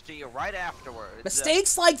for Frosty right afterwards.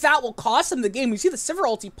 Mistakes like that will cost him the game. We see the Sivir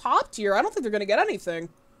ulti popped here. I don't think they're gonna get anything.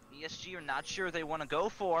 ESG are not sure they want to go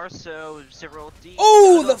for, so Cyril D.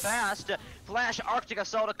 Oh, the fast Flash Arctic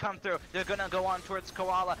Assault to come through. They're gonna go on towards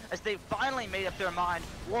Koala as they finally made up their mind.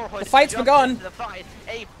 Warhood the fight's begun. The fight.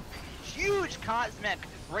 A huge cosmic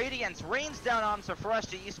radiance rains down on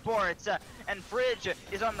Frosty Esports, and Fridge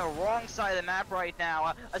is on the wrong side of the map right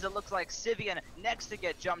now, as it looks like Sivian next to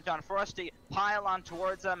get jumped on. Frosty pile on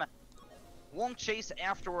towards them. Won't chase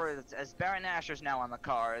afterwards as Baron Asher's now on the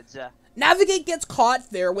cards. Navigate gets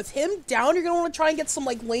caught there. With him down, you're going to want to try and get some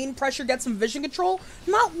like lane pressure, get some vision control.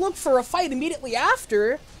 Not look for a fight immediately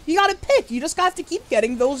after. You got to pick. You just have to keep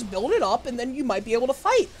getting those builded up, and then you might be able to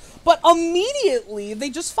fight. But immediately, they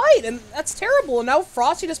just fight, and that's terrible. And now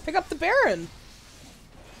Frosty just pick up the Baron.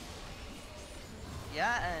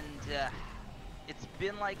 Yeah, and it's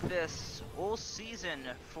been like this all season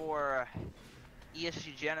for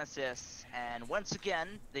ESG Genesis, and once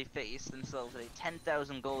again, they face themselves at a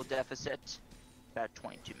 10,000 gold deficit about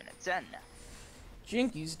 22 minutes in.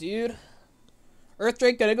 Jinkies, dude.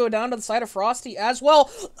 Earthdrake gonna go down to the side of Frosty as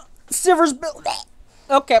well. Sivir's build.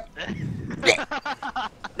 Okay.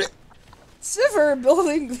 Sivir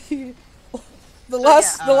building the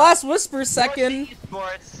last whisper second.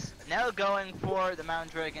 Esports now going for the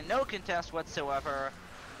Mountain Dragon, no contest whatsoever.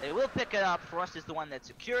 They will pick it up. Frost is the one that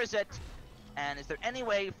secures it. And is there any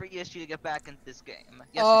way for ESG to get back into this game?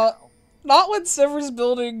 Yes or no? Not when Sivir's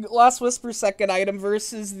building Last Whisper second item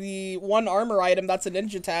versus the one armor item that's a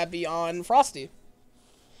Ninja Tabby on Frosty.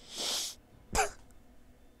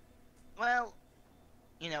 Well,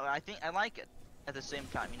 you know, I think I like it at the same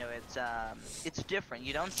time. You know, it's different.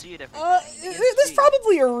 You don't see it every day. There's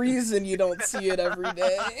probably a reason you don't see it every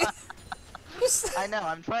day. I know,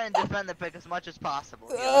 I'm trying to defend the pick as much as possible.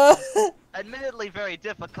 You know, it's admittedly very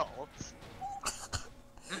difficult.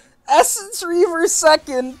 Essence Reaver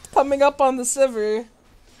second, coming up on the Sivir. Right,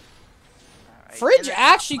 Fridge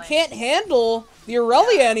actually can't handle the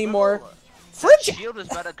Aurelia anymore. Fridge shield is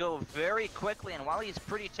about to go very quickly, and while he's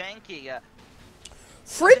pretty tanky,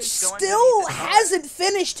 Fridge still hasn't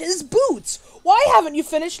finished his boots. Why haven't you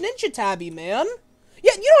finished Ninja Tabby, man?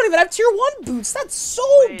 Yeah, you don't even have tier 1 boots. That's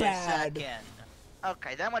so bad.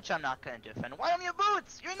 Okay, that much I'm not gonna defend. Why don't you have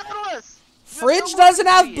boots? You're Nautilus. Fridge doesn't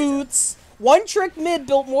have boots. One Trick mid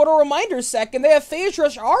built Mortal Reminder second. They have Phase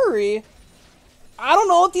Rush Ari. I don't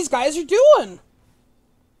know what these guys are doing.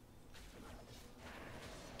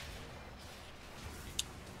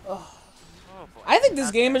 Oh, I think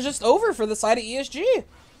this game is just over for the side of ESG.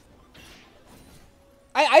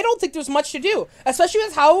 I don't think there's much to do, especially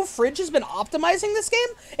with how Fridge has been optimizing this game.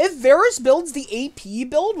 If Varus builds the AP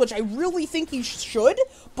build, which I really think he should,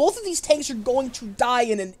 both of these tanks are going to die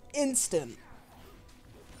in an instant.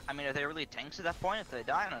 I mean, are they really tanks at that point if they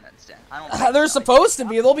die in an instant? I don't They're supposed to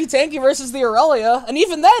be. They'll be tanky versus the Aurelia. And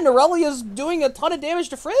even then, Aurelia's doing a ton of damage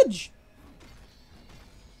to Fridge.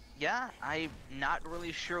 Yeah, I'm not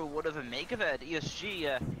really sure what of a make of it.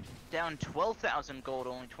 ESG down 12,000 gold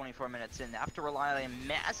only 24 minutes in after relying on a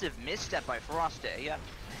massive misstep by Frosty.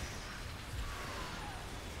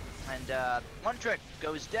 And One Trick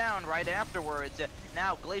goes down right afterwards.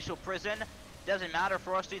 Now Glacial Prison. Doesn't matter,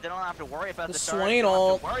 Frosty. They don't have to worry about the Swain They don't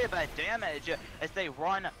ult. have to worry about damage as they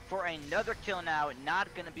run for another kill now.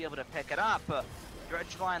 Not going to be able to pick it up.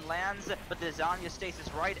 Dredge line lands, but the Zanya stasis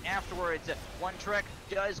right afterwards. One Trick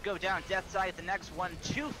does go down. Death Side, the next one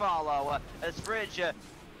to follow. As Fridge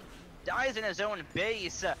dies in his own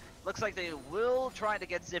base. Looks like they will try to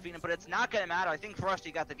get Zivian, but it's not going to matter. I think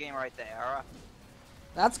Frosty got the game right there.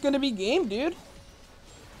 That's going to be game, dude.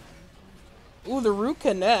 Ooh, the root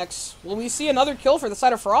connects. Will we see another kill for the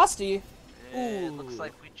side of Frosty? It looks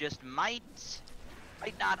like we just might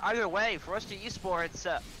not. Either way, Frosty Esports,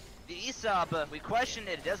 the E-sub, we questioned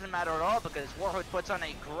it. It doesn't matter at all because Warhood puts on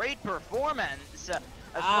a great performance as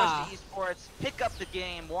Frosty Esports pick up the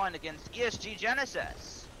game 1 against ESG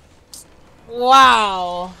Genesis.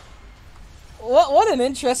 Wow. What an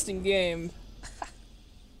interesting game.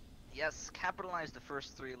 Yes, capitalize the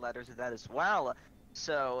first 3 letters of that as well.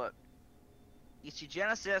 So, ESG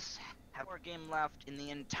Genesis have more game left in the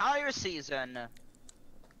entire season.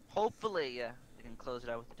 Hopefully, we can close it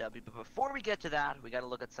out with a W. But before we get to that, we got to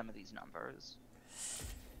look at some of these numbers.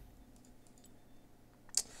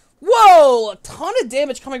 Whoa! A ton of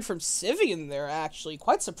damage coming from Zivian there, actually.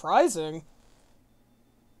 Quite surprising.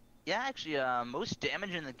 Yeah, actually, most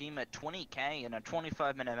damage in the game at 20k in a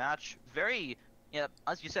 25-minute match. Very, yeah,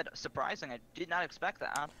 as you said, surprising. I did not expect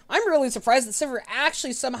that. I'm really surprised that Sivir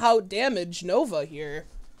actually somehow damaged Nova here.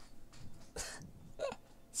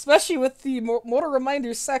 Especially with the Mortal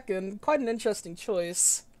Reminder second. Quite an interesting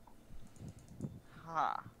choice.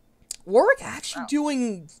 Huh. Warwick actually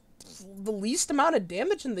doing the least amount of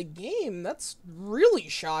damage in the game. That's really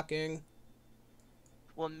shocking.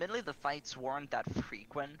 Well, admittedly, the fights weren't that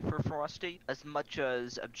frequent for Frosty, as much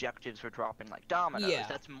as objectives were dropping like dominoes. Yeah.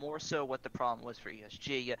 That's more so what the problem was for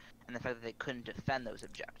ESG, and the fact that they couldn't defend those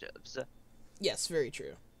objectives. Yes, very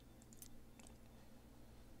true.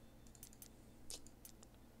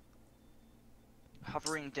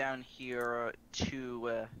 Hovering down here to,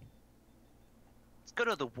 let's go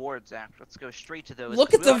to the wards after. Let's go straight to those.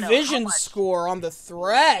 Look at the vision score on the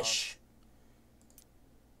Thresh.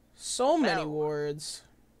 So many wards.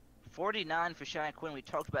 49 for Shy Quinn. We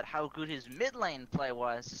talked about how good his mid lane play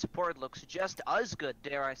was. The support looks just as good,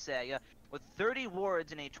 dare I say, with 30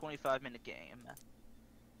 wards in a 25-minute game.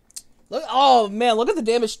 Look! Oh man, look at the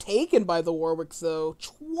damage taken by the Warwicks though.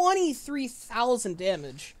 23,000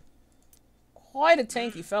 damage. Quite a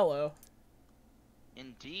tanky fellow.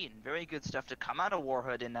 Indeed, very good stuff to come out of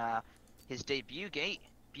Warhood in his debut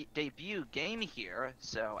game here.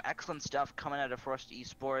 So excellent stuff coming out of Frosty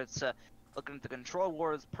Esports. Looking at the control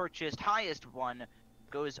wards purchased, highest one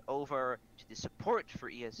goes over to the support for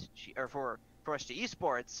ESG or for Frosty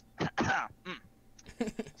Esports.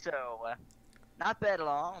 So not bad at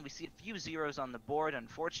all. We see a few zeros on the board,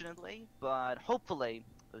 unfortunately, but hopefully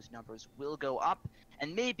those numbers will go up,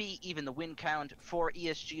 and maybe even the win count for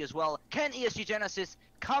ESG as well. Can ESG Genesis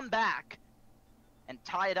come back and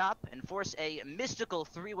tie it up and force a mystical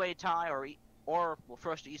 3-way tie, or will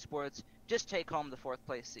Frosty Esports just take home the 4th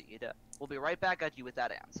place seed? We'll be right back at you with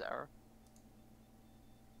that answer.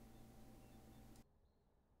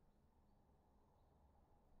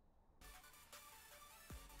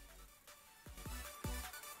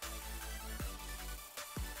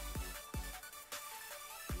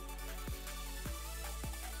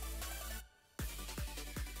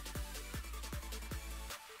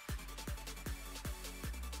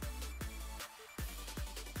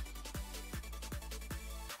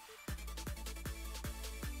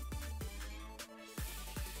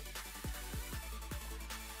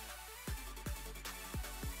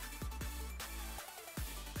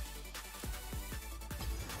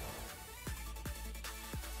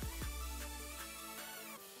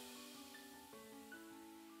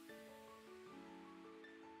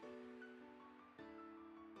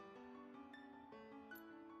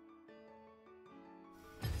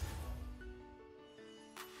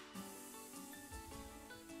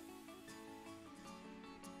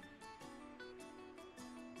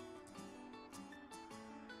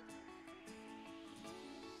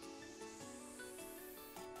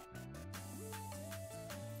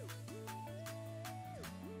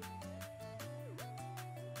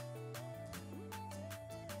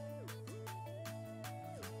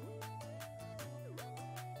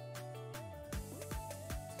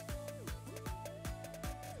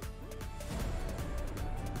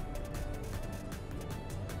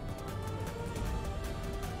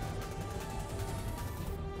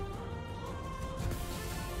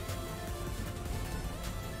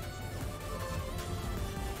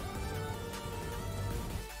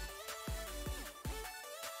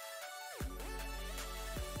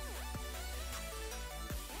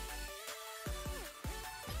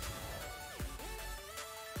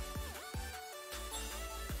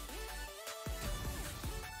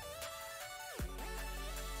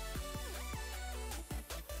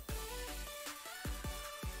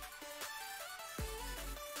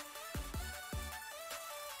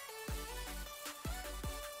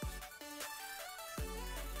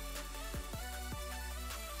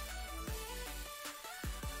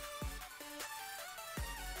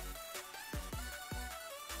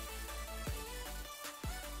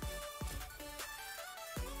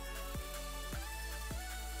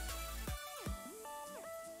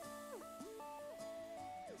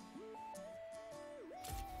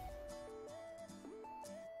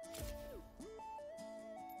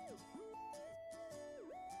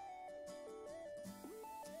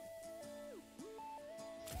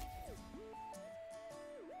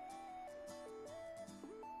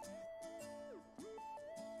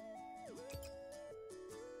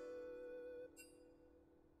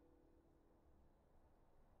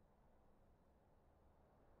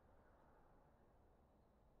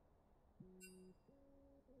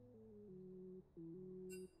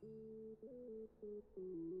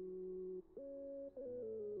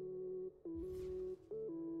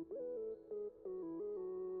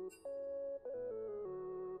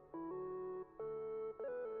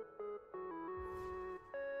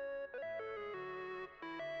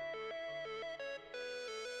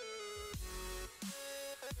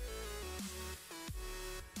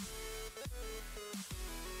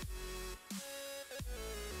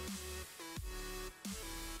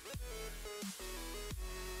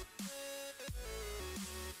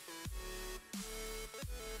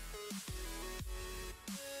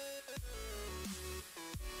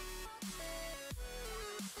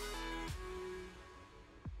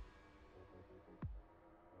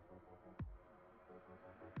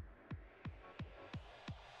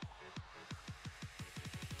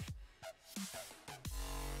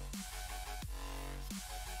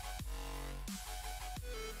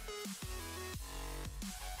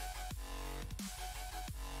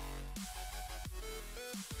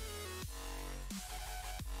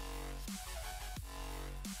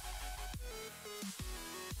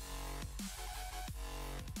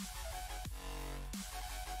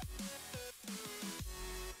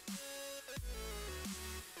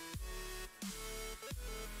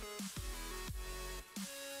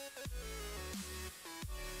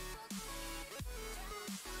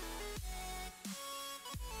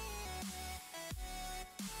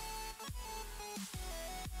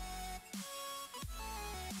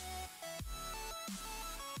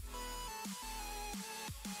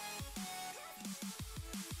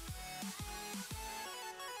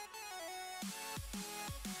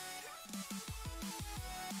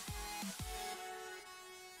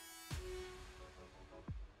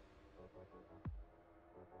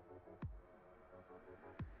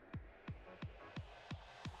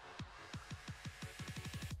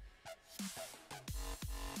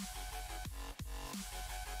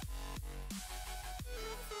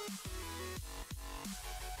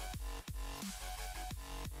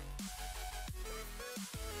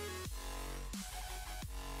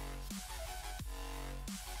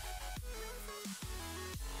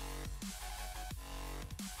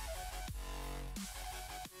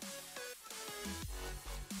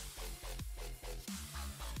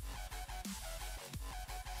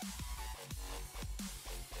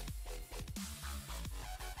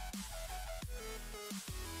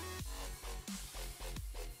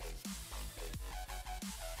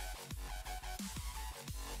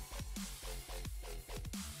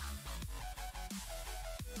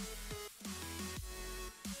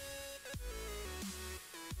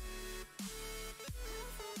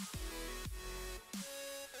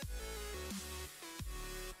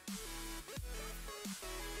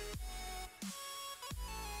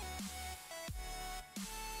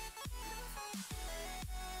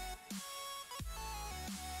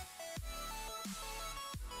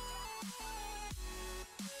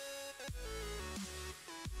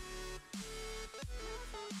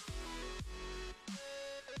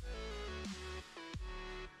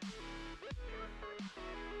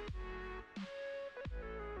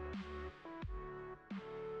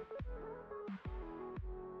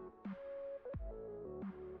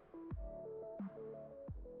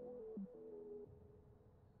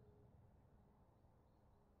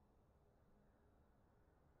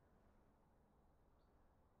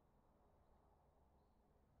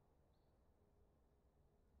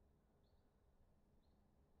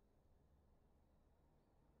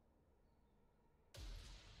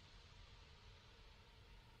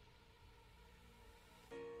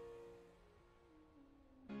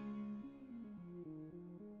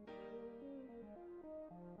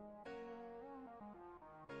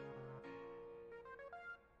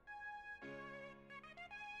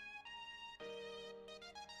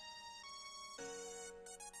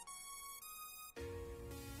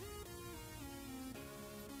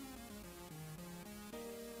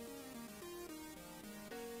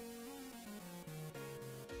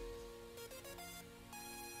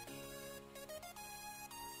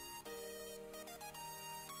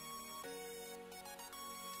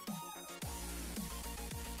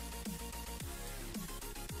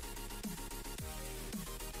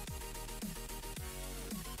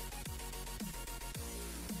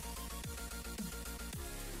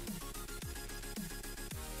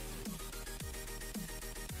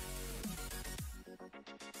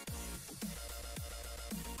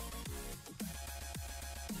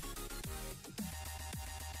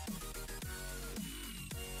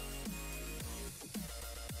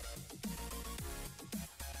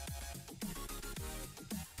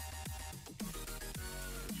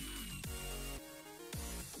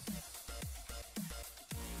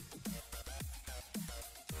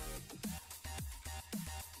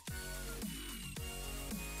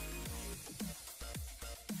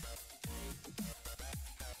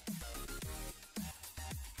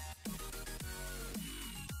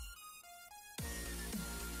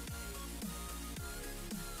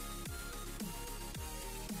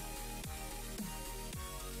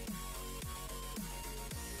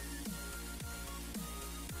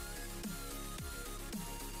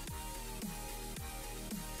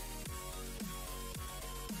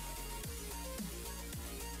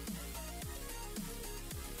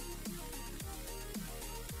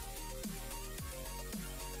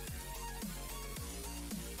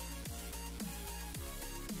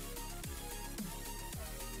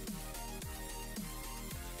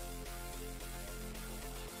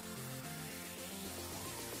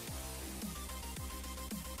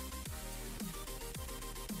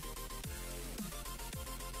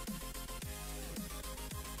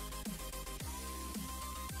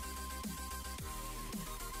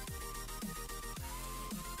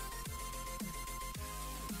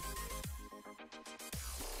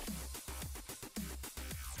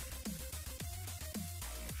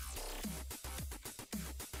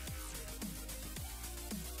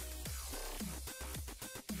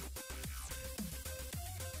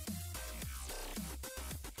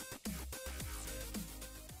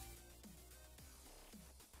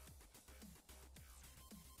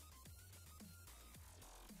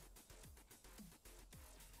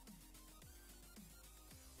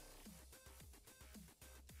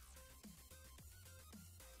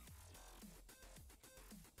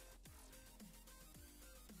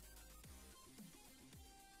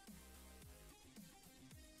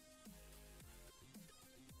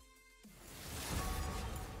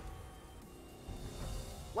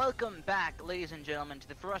 Welcome back, ladies and gentlemen, to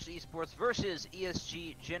the Frosty Esports versus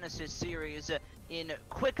ESG Genesis series. In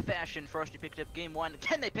quick fashion, Frosty picked up game 1.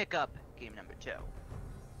 Can they pick up game number 2?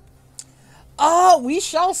 We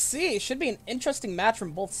shall see. Should be an interesting match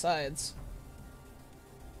from both sides.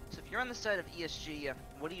 So if you're on the side of ESG,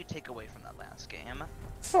 what do you take away from that last game?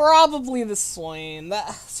 Probably the Swain.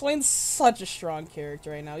 Swain's such a strong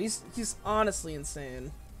character right now. He's honestly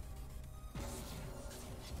insane.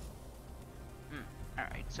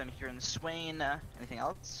 Alright, so I'm hearing the Swain. Anything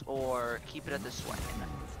else? Or keep it at the Swain?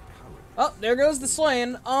 Oh, there goes the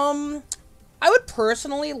Swain. I would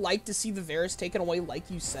personally like to see the Varus taken away, like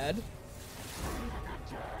you said.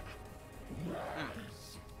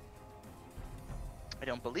 I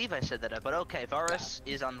don't believe I said that, but okay, Varus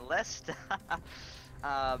is on the list.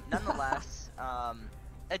 Nonetheless, I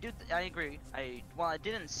agree. Well, I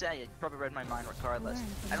didn't say it, probably read my mind regardless.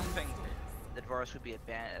 I don't think that Varus would be a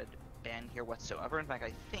bad ban here whatsoever. In fact,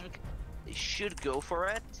 I think they should go for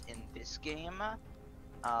it in this game.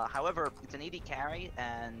 However, it's an AD carry,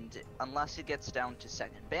 and unless it gets down to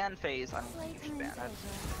second ban phase, I don't think you should ban it.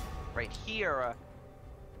 Right here,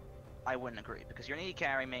 I wouldn't agree, because you're an AD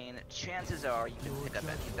carry main, chances are you can pick up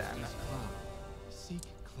anything. Seek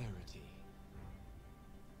clarity.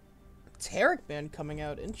 Tarek ban coming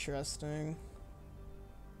out, interesting.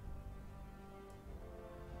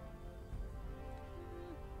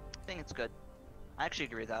 I think it's good. I actually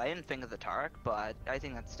agree with that. I didn't think of the Tarek, but I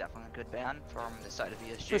think that's definitely a good ban from the side of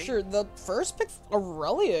ESG. For sure. The first pick,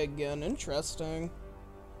 Aurelia again, interesting.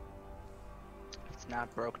 If it's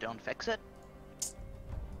not broke, don't fix it.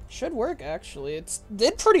 Should work, actually. It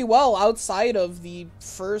did pretty well outside of the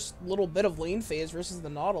first little bit of lane phase versus the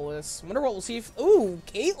Nautilus. Wonder what we'll see if... Ooh,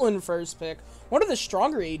 Caitlyn first pick. One of the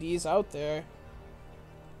stronger ADs out there.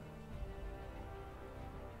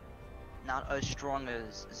 Not as strong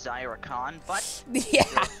as Zyra Khan, but yeah,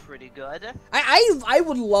 still pretty good. I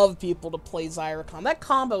would love people to play Zyra Khan. That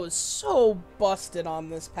combo is so busted on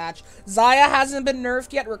this patch. Zaya hasn't been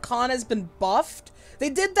nerfed yet. Rakan has been buffed. They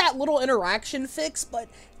did that little interaction fix, but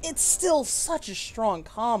it's still such a strong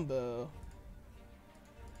combo.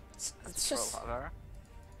 It's just...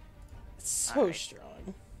 It's so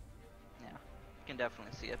strong. Yeah, you can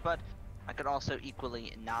definitely see it, but I could also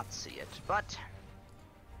equally not see it. But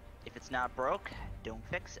if it's not broke, don't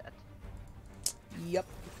fix it. Yep.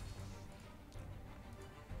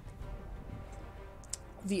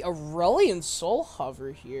 The Aurelian Soul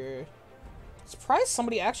Hover here. Surprised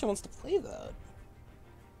somebody actually wants to play that.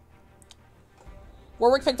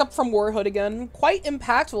 Warwick picked up from Warhood again. Quite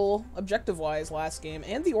impactful, objective-wise, last game.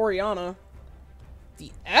 And the Orianna.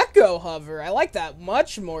 The Echo Hover. I like that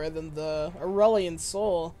much more than the Aurelian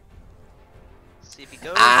Soul. See if he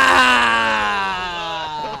goes. Ah!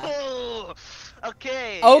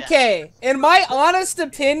 Okay. Okay. In my honest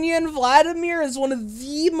opinion, Vladimir is one of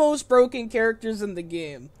the most broken characters in the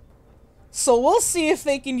game. So we'll see if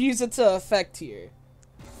they can use it to effect here.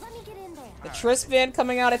 Let me get in there. The Triss ban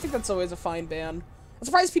coming out, I think that's always a fine ban. I'm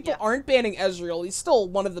surprised people aren't banning Ezreal. He's still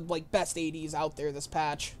one of the best ADs out there this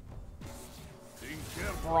patch.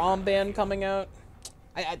 Braum ban coming out.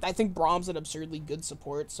 I think Braum's an absurdly good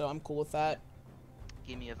support, so I'm cool with that.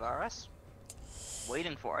 Give me a Varus.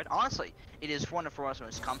 Waiting for it. Honestly, it is one of our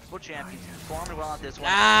most comfortable champions. Performed well at this one.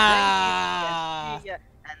 Ah!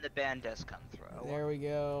 And the ban does come through. There we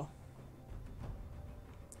go.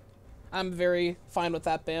 I'm very fine with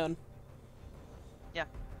that ban. Yeah,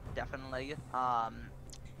 definitely.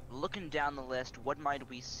 Looking down the list, what might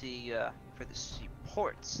we see for the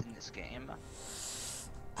supports in this game?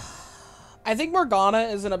 I think Morgana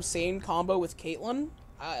is an insane combo with Caitlyn.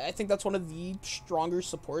 I think that's one of the stronger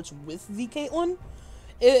supports with the Caitlyn.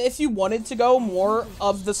 If you wanted to go more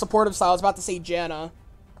of the supportive style, I was about to say Janna,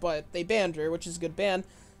 but they banned her, which is a good ban.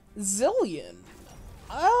 Zillion.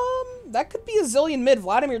 That could be a Zillion mid,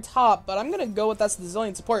 Vladimir top, but I'm gonna go with that's the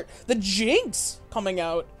Zillion support. The Jinx coming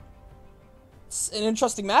out. It's an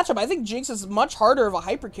interesting matchup. I think Jinx is much harder of a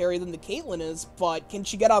hyper carry than the Caitlyn is, but can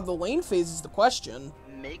she get out of the lane phase is the question.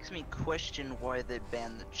 Makes me question why they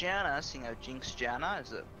banned the Janna, seeing how Jinx Janna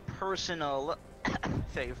is a personal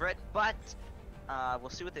favorite, but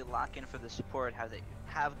we'll see what they lock in for the support, how they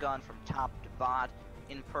have gone from top to bot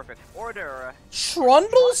in perfect order.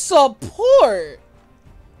 Trundle support?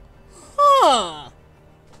 Huh.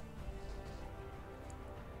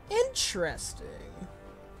 Interesting.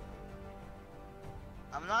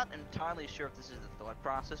 I'm not entirely sure if this is the thought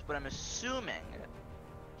process, but I'm assuming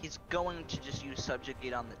he's going to just use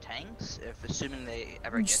Subjugate on the tanks, if assuming they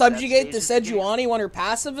ever get Subjugate the that stage in the game. Sejuani when her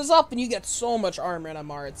passive is up, and you get so much armor in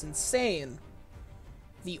MR. It's insane.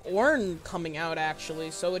 The Ornn coming out,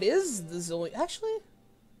 actually, so it is the Zillion. Actually,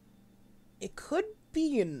 It could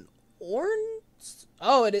be an orange.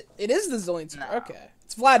 Oh, it is the Zillion support. No. Okay,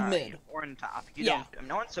 it's Vlad Alright, mid. Orin top. You Yeah. don't. I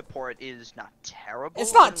mean, Orin support is not terrible.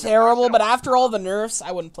 It's not I mean, terrible, Frosty but don't- after all the nerfs,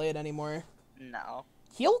 I wouldn't play it anymore. No.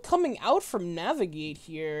 Heal coming out from Navigate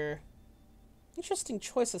here. Interesting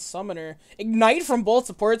choice of summoner. Ignite from both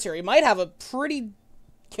supports here. He might have a pretty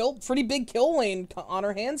big kill lane on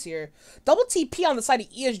our hands here. Double TP on the side of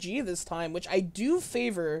ESG this time, which I do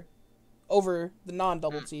favor over the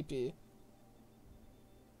non-double TP.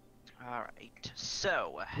 Alright,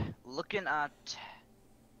 so, looking at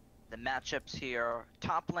the matchups here,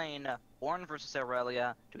 top lane, Ornn versus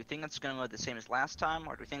Aurelia, do we think it's going to go the same as last time,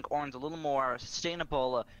 or do we think Ornn's a little more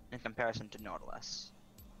sustainable in comparison to Nautilus?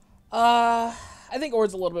 I think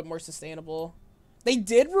Ord's a little bit more sustainable. They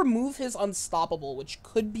did remove his Unstoppable, which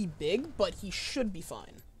could be big, but he should be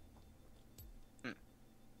fine.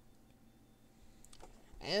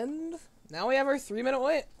 And now we have our 3-minute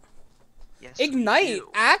wait. Yes, we Ignite do.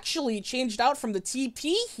 actually changed out from the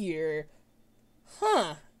TP here.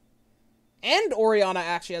 Huh. And Orianna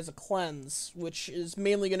actually has a cleanse, which is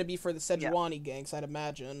mainly going to be for the Sejuani ganks, I'd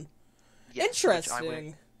imagine. Yes, which I would-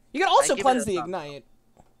 Interesting. You can also give it cleanse a the thumbs Ignite.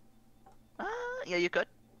 Yeah, you could.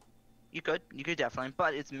 You could definitely,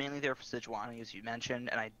 but it's mainly there for Sejuani, as you mentioned,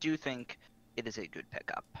 and I do think it is a good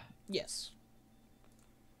pickup. Yes.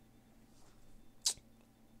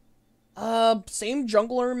 Same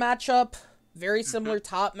jungler matchup. Very similar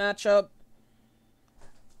top matchup.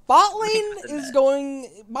 Bot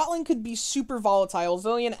lane could be super volatile.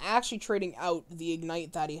 Zillion actually trading out the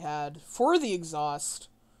Ignite that he had for the Exhaust.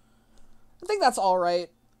 I think that's alright.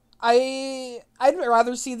 I'd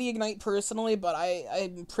rather see the Ignite personally, but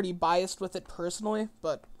I'm pretty biased with it personally,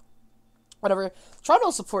 but whatever.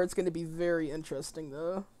 Toronto support's going to be very interesting,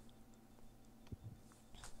 though.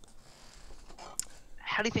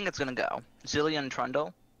 How do you think it's gonna go? Zillion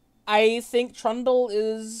Trundle? I think Trundle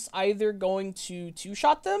is either going to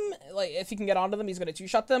two-shot them, like, if he can get onto them, he's going to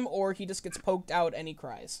two-shot them, or he just gets poked out and he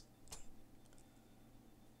cries.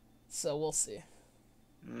 So, we'll see.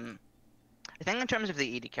 I think in terms of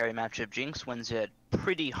the AD carry matchup, Jinx wins it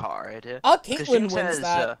pretty hard. Caitlyn Jinx wins has,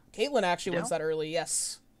 that. Caitlyn actually you wins know? that early,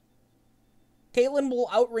 yes. Caitlyn will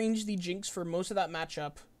outrange the Jinx for most of that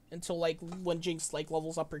matchup until, like, when Jinx, like,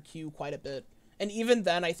 levels up her Q quite a bit. And even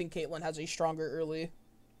then, I think Caitlyn has a stronger early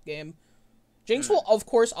game. Jinx will, of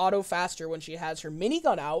course, auto faster when she has her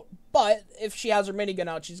minigun out, but if she has her minigun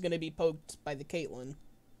out, she's going to be poked by the Caitlyn.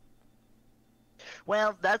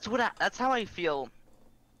 Well, that's how I feel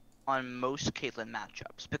on most Caitlyn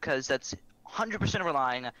matchups, because that's 100%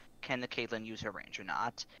 relying can the Caitlyn use her range or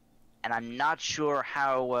not, and I'm not sure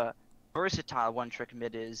how versatile One Trick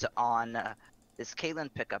Mid is on this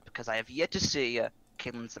Caitlyn pickup, because I have yet to see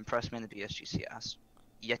Caitlyn's impress me in the BSGCS.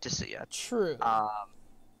 Yet to see it. True.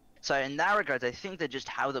 So in that regard, I think that just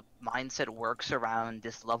how the mindset works around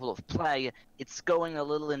this level of play, it's going a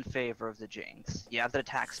little in favor of the Jinx. You have the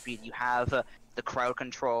attack speed, you have the crowd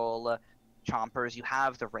control, chompers, you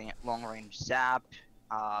have the long-range zap.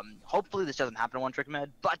 Hopefully this doesn't happen in One Trick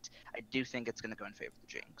Mid, but I do think it's going to go in favor of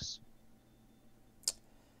the Jinx.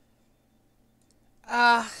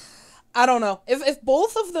 I don't know. If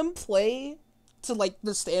both of them play to, like,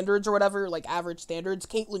 the standards or whatever, like, average standards,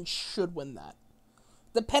 Caitlyn should win that.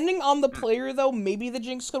 Depending on the player, though, maybe the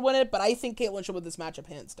Jinx could win it, but I think Caitlyn should win this matchup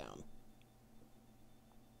hands down.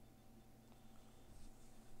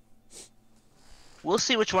 We'll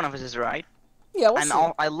see which one of us is right. Yeah, we'll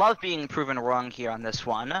see. I love being proven wrong here on this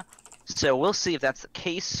one, so we'll see if that's the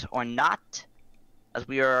case or not, as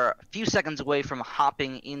we are a few seconds away from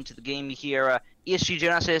hopping into the game here. ESG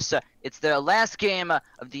Genesis, it's their last game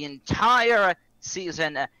of the entire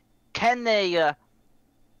season. Can they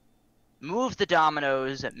move the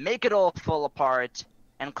dominoes, make it all fall apart,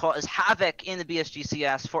 and cause havoc in the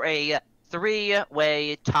BSGCS for a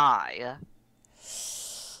 3-way tie?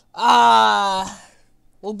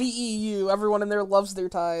 We'll be EU. Everyone in there loves their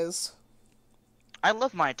ties. I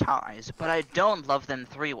love my ties, but I don't love them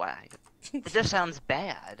 3-way. It just sounds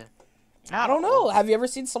bad. I don't know. Have you ever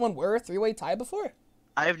seen someone wear a 3-way tie before?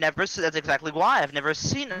 I've never seen. That's exactly why I've never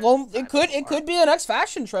seen it. Well, it could be a next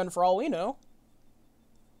fashion trend for all we know.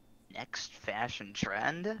 Next fashion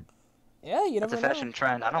trend? Yeah, you never That's know. a fashion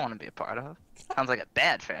trend I don't want to be a part of. Sounds like a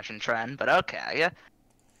bad fashion trend, but okay.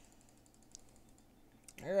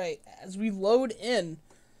 Alright, as we load in.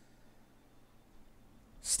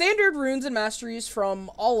 Standard runes and masteries from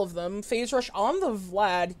all of them. Phase Rush on the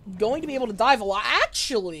Vlad. Going to be able to dive a lot.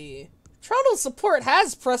 Actually, Toronto support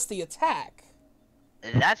has pressed the attack.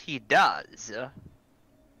 That he does.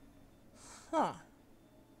 Huh.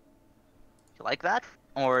 You like that?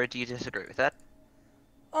 Or do you disagree with that?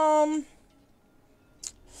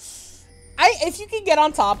 if you can get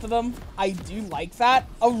on top of them, I do like that.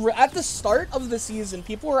 At the start of the season,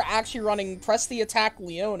 people were actually running Press the Attack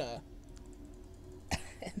Leona.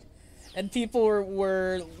 And people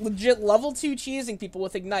were legit level 2 cheesing people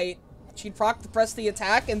with Ignite. She'd proc the Press the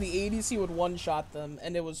Attack, and the ADC would one-shot them,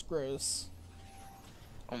 and it was gross.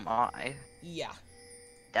 Oh my. Yeah.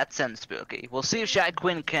 That sounds spooky. We'll see if Shy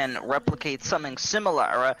Quinn can replicate something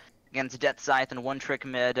similar against Death Scythe and One Trick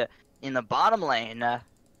Mid in the bottom lane.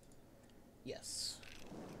 Yes.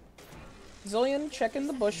 Zillion checking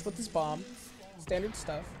the bush with his bomb. Standard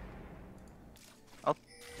stuff.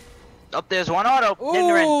 Oh, there's one auto. Ooh,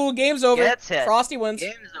 Ignorant game's over. gets hit. Frosty wins.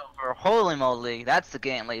 Game's over. Holy moly. That's the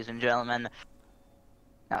game, ladies and gentlemen.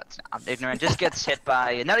 No, it's not. Ignorant just gets hit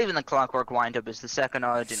by, not even the clockwork windup as the second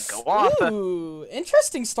auto didn't go off. Ooh,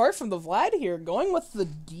 interesting start from the Vlad here, going with the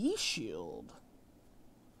D shield.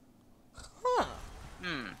 Huh.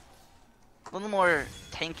 A little more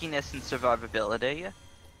tankiness and survivability.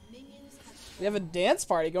 We have a dance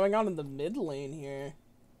party going on in the mid lane here.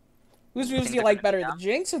 Whose moves do you they're like gonna better, be the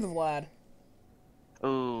Jinx or the Vlad?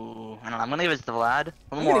 Ooh, I don't know. I'm gonna give it to the Vlad.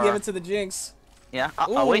 I'm gonna give it to the Jinx. Yeah.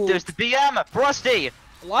 Oh wait, Ooh. there's the BM, Frosty.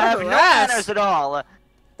 A lot have of no harass. manners at all.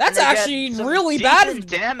 That's And they actually get some really decent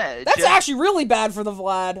bad. damage. That's actually really bad for the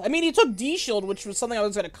Vlad. I mean, he took D shield, which was something I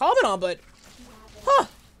was gonna comment on, but huh.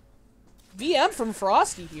 VM from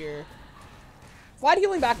Frosty here. Vlad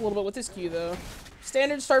healing back a little bit with his Q though.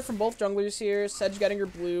 Standard start from both junglers here. Sedge getting her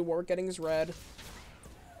blue, Warwick getting his red.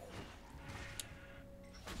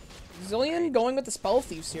 Zillion going with the Spell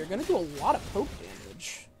Thieves here. Gonna do a lot of poke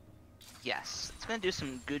damage. Yes, it's gonna do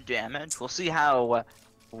some good damage. We'll see how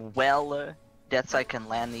well Deathsight can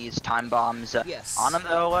land these time bombs Yes. on him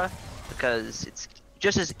though, because it's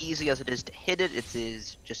just as easy as it is to hit it, it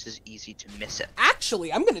is just as easy to miss it.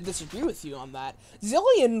 Actually, I'm gonna disagree with you on that.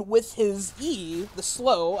 Zillion with his E, the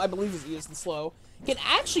slow, I believe his E is the slow, can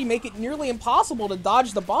actually make it nearly impossible to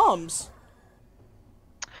dodge the bombs.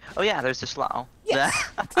 Oh yeah, there's the slow. Yes.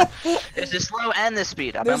 There's the slow and the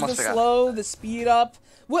speed up. I There's almost the forgot. slow, the speed up.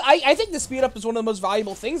 Well, I think the speed up is one of the most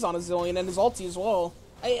valuable things on a Zillion and his ulti as well.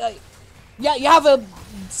 Yeah, you have a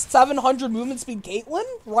 700 movement speed Caitlyn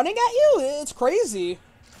running at you? It's crazy.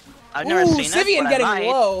 I've never seen it, Sivian but getting I might.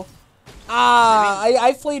 low.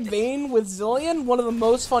 I played Vayne with Zillion, one of the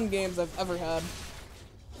most fun games I've ever had.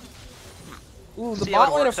 Ooh, the See how it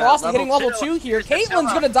bot lane of works out. Frosty hitting level 2 here. Here's the Caitlyn's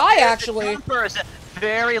Scylla. gonna die, Here's the actually. jumpers.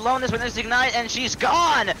 Very low in this one. There's Ignite, and she's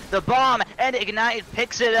gone! The bomb, and Ignite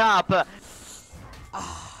picks it up.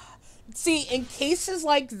 See, in cases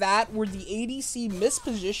like that where the ADC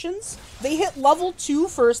mispositions, they hit level 2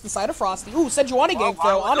 first, the side of Frosty. Ooh, Sejuani gank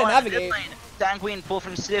though, on a navigate. Sanguine pull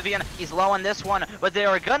from Sivian. He's low on this one, but they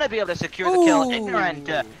are gonna be able to secure the kill. Ooh. Ignorant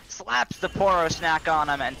slaps the Poro snack on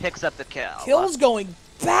him and picks up the kill. Kills going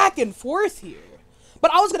back and forth here.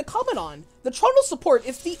 But I was going to comment on, the Trundle support,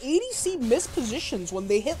 if the ADC mispositions when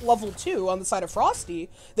they hit level 2 on the side of Frosty,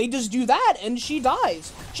 they just do that and she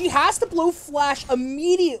dies. She has to blow flash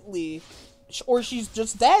immediately, or she's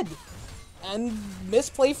just dead. And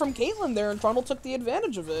misplay from Caitlyn there, and Trundle took the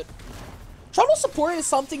advantage of it. Trundle support is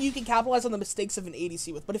something you can capitalize on the mistakes of an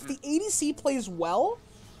ADC with, but if the ADC plays well,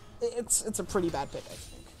 it's a pretty bad pick, I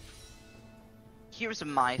think. Here's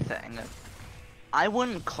my thing. I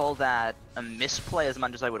wouldn't call that a misplay as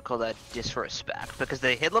much as I would call that disrespect, because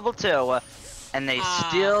they hit level 2, and they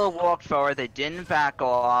still walked forward. They didn't back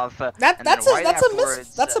off.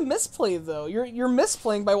 That's a misplay though. You're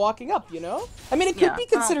misplaying by walking up, you know? I mean, it could be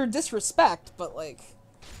considered disrespect, but like,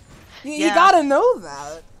 you gotta know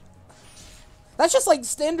that. That's just like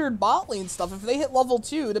standard bot lane stuff. If they hit level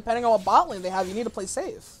 2, depending on what bot lane they have, you need to play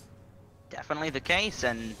safe. Definitely the case,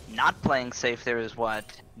 and not playing safe there is what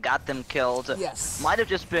got them killed. Yes. Might have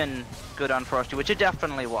just been good on Frosty, which it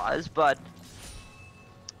definitely was, but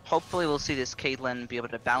hopefully we'll see this Caitlyn be able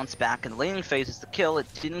to bounce back in the laning phase as the kill. It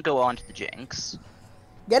didn't go on to the Jinx.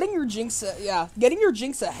 Getting your Jinx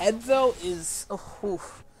ahead though is,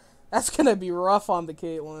 that's gonna be rough on the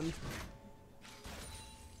Caitlyn.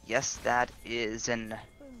 Yes, that is, and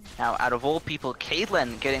now, out of all people,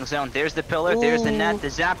 Caitlyn getting zoned. There's the pillar, there's the net, the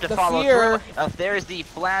zap to follow through. There's the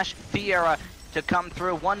flash fear to come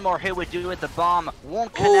through. One more hit would do it. The bomb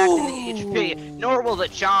won't connect in the HP, nor will the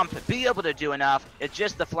jump be able to do enough. It's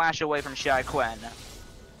just the flash away from Shy Quinn.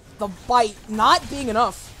 The bite not being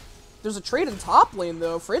enough. There's a trade in top lane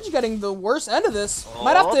though. Fridge getting the worst end of this.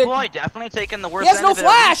 Might have to. Oh boy, definitely taking the worst He has end no of it.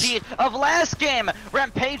 flash! A repeat of last game.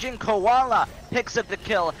 Rampaging Koala picks up the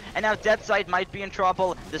kill, and now Deathsight might be in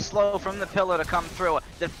trouble. The slow from the pillar to come through.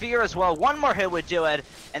 the fear as well. One more hit would do it,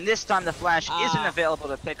 and this time the flash isn't available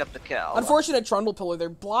to pick up the kill. Unfortunate Trundle Pillar there.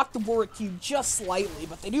 Blocked the Warwick Q just slightly,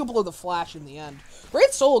 but they do blow the flash in the end.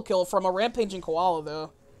 Great solo kill from a Rampaging Koala,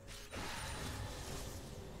 though.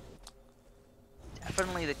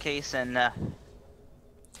 Definitely the case, and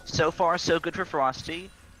so far so good for Frosty.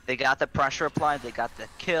 They got the pressure applied, they got the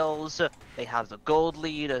kills, they have the gold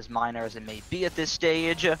lead, as minor as it may be at this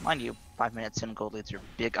stage. Mind you, 5 minutes in, gold leads are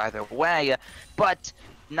big either way, but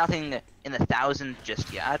nothing in the thousands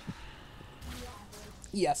just yet.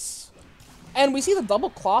 Yes. And we see the double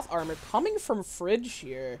cloth armor coming from Fridge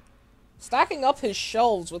here. Stacking up his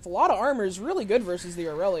shelves with a lot of armor is really good versus the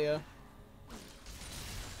Aurelia.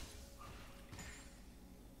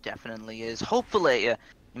 Definitely is. Hopefully,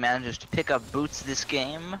 he manages to pick up boots this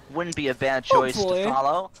game. Wouldn't be a bad choice to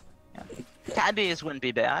follow. Yeah. Tabbies wouldn't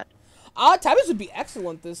be bad. Tabbies would be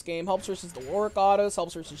excellent this game. Helps versus the Warwick Autos,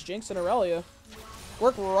 helps versus Jinx and Aurelia.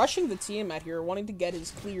 Warwick rushing the team out here, wanting to get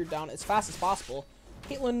his clear down as fast as possible.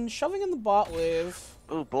 Caitlyn shoving in the bot wave.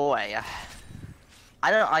 Oh boy.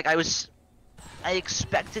 I don't like. I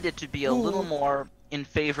expected it to be a little more in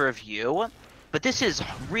favor of you, but this is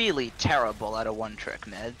really terrible at a one-trick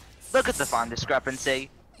mid. Look at the farm discrepancy.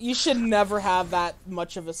 You should never have that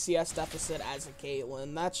much of a CS deficit as a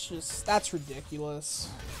Caitlyn. That's ridiculous.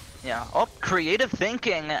 Yeah. Oh, creative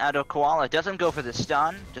thinking out of Koala. Doesn't go for the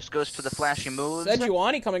stun, just goes for the flashy moves.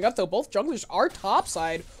 Sejuani coming up though. Both junglers are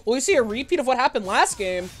topside. Will we see a repeat of what happened last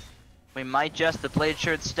game? We might just, the blade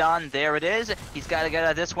shirt stun, there it is. He's got to get out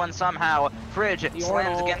of this one somehow. Fridge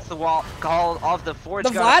slams against the wall, call of the Forge. The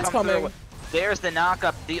Vlad's coming. Through. There's the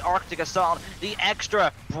knockup, the Arctic Assault, the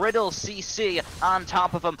extra brittle CC on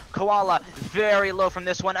top of him. Koala very low from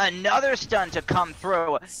this one. Another stun to come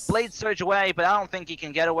through. Blade surge away, but I don't think he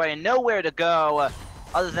can get away. Nowhere to go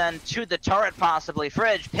other than to the turret possibly.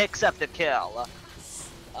 Fridge picks up the kill.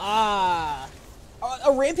 A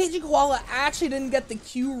Rampaging Koala actually didn't get the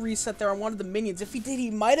Q reset there on one of the minions. If he did,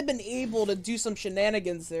 he might have been able to do some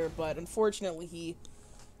shenanigans there, but unfortunately he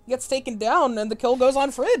gets taken down and the kill goes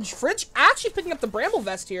on Fridge. Fridge actually picking up the Bramble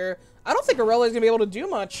Vest here. I don't think Aurelia is going to be able to do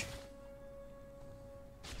much.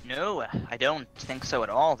 No, I don't think so at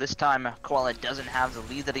all. This time, Koala doesn't have the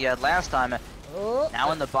lead that he had last time.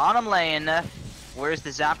 Now in the bottom lane, where's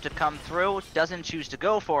the zap to come through? Doesn't choose to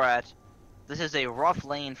go for it. This is a rough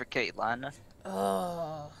lane for Caitlyn.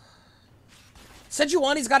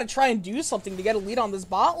 Sejuani's got to try and do something to get a lead on this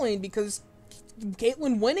bot lane because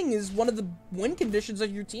Caitlyn winning is one of the win conditions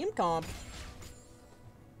of your team comp.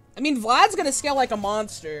 I mean, Vlad's gonna scale like a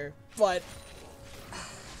monster, but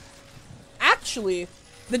actually,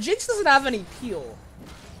 the Jinx doesn't have any peel.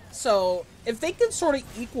 So, if they can sort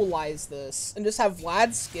of equalize this and just have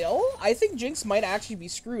Vlad scale, I think Jinx might actually be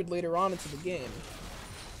screwed later on into the game.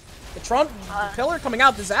 The pillar coming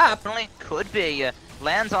out, the zap. Definitely could be.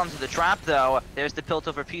 Lands onto the trap though. There's the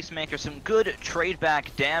Piltover Peacemaker. Some good trade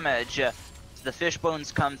back damage. The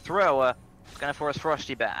fishbones come through. It's gonna force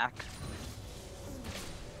Frosty back.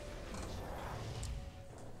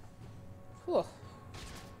 Whew.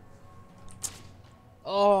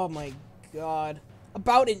 Oh my god.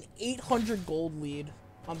 About an 800 gold lead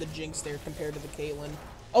on the Jinx there compared to the Caitlyn.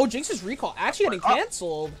 Oh, Jinx's recall actually getting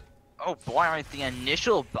cancelled. Oh boy, right, the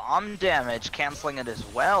initial bomb damage canceling it as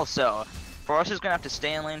well, so Frosty's gonna have to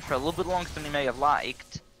stay in lane for a little bit longer than he may have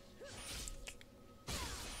liked.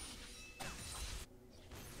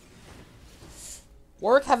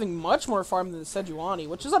 Warwick having much more farm than Sejuani,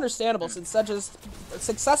 which is understandable since Sej is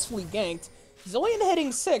successfully ganked. Zillion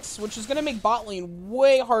hitting 6, which is gonna make bot lane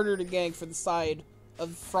way harder to gank for the side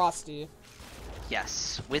of Frosty.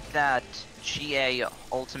 Yes, with that GA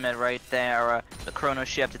ultimate right there, the Chrono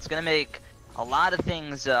Shift, it's gonna make a lot of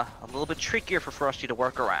things a little bit trickier for Frosty to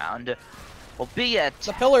work around. Albeit,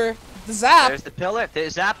 the pillar, the zap. There's the pillar. The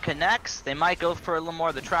zap connects. They might go for a little more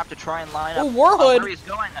of the trap to try and line up Warhood. where he's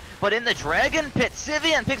going. But in the Dragon Pit,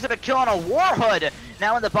 Sivian picks up a kill on a Warhood.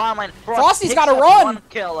 Now in the bottom lane, Frosty's got to run. One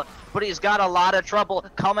kill, but he's got a lot of trouble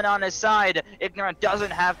coming on his side. Ignorant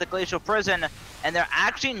doesn't have the Glacial Prison, and they're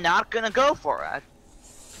actually not going to go for it.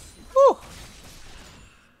 Whew.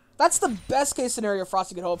 That's the best case scenario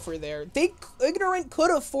Frosty could hope for there. Ignorant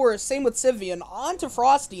could have forced, same with Sivian, onto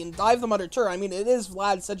Frosty and dive them under turret. I mean, it is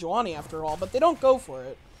Vlad Sejuani after all, but they don't go for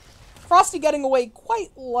it. Frosty getting away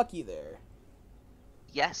quite lucky there.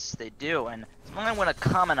 Yes, they do, and something I want to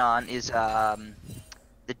comment on is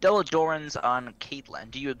the double Dorans on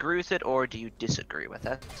Caitlyn. Do you agree with it, or do you disagree with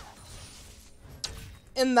it?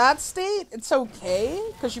 In that state, it's okay,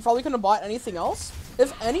 because she probably couldn't have bought anything else.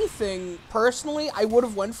 If anything, personally, I would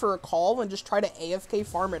have went for a call and just try to AFK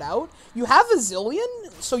farm it out. You have a Zillion,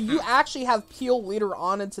 so you actually have peel later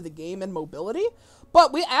on into the game and mobility.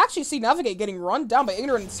 But we actually see Navigate getting run down by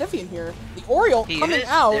Ignorant and Sivian here. The Oriole coming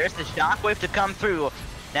out. There's the shockwave to come through.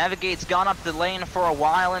 Navigate's gone up the lane for a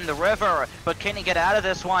while in the river, but can he get out of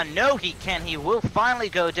this one? No, he can. He will finally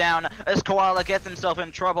go down as Koala gets himself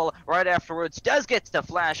in trouble right afterwards. Does get to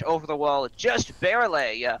flash over the wall, just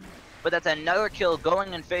barely. But that's another kill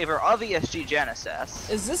going in favor of ESG Genesis.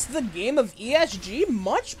 Is this the game of ESG?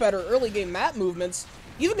 Much better early game map movements.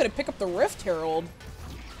 Even gonna pick up the Rift Herald.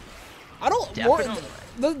 I don't. Definitely.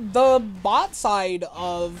 The bot side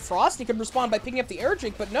of Frosty could respond by picking up the air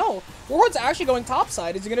drink, but no. Warhood's actually going top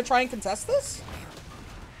side. Is he gonna try and contest this?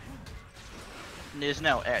 There's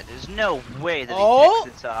no air. There's no way that Oh. he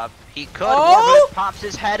picks it up. He could. Oh. Warhood pops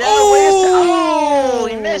his head out. Oh. Oh,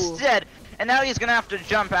 he missed it. And now he's gonna have to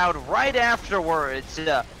jump out right afterwards. Ooh,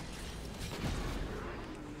 the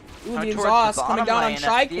towards exhaust the coming bottom down on lane.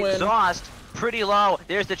 Shy The Quinn. exhaust pretty low.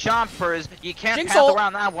 There's the chompers. You can't Jinx pass ult.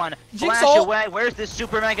 around that one. Jinx Flash ult. away. Where's this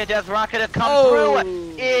super mega death rocket to come Oh.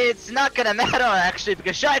 through? It's not gonna matter actually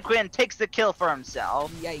because Shy Quinn takes the kill for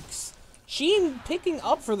himself. Yikes. Sheen picking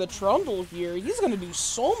up for the Trundle here. He's gonna do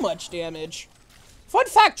so much damage. Fun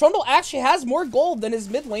fact, Trundle actually has more gold than his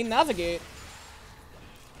mid lane Navigate.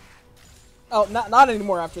 Oh, not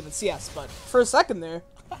anymore after the CS, but for a second there.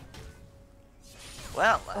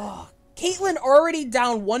 Well, Caitlyn already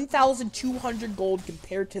down 1,200 gold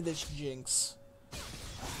compared to this Jinx.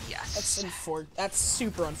 yes. That's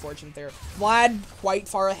super unfortunate there. Vlad quite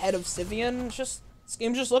far ahead of Sivian. This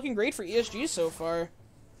game's just looking great for ESG so far.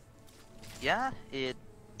 Yeah, it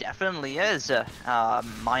definitely is.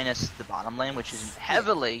 Minus the bottom lane, which is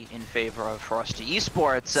heavily in favor of Frosty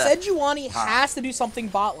Esports. Sejuani has to do something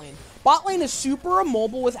bot lane. Bot lane is super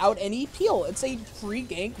immobile without any peel. It's a free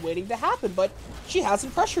gank waiting to happen, but she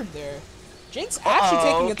hasn't pressured there. Jinx actually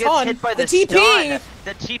taking a gets ton. hit by the the TP! stun.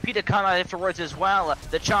 The TP to come out afterwards as well.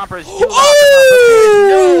 The chompers do Oh! lock him up, but there's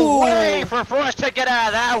no way for Frost to get out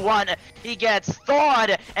of that one. He gets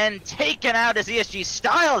thawed and taken out as ESG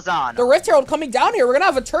Styles on. The Rift Herald coming down here. We're gonna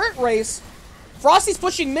have a turret race. Frosty's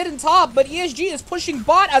pushing mid and top, but ESG is pushing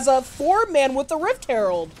bot as a 4-man with the Rift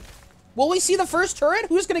Herald. Will we see the first turret?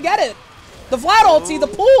 Who's gonna get it? The Vlad ulti, the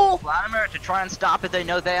pool! Vladimir to try and stop it. They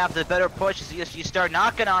know they have the better push as ESG start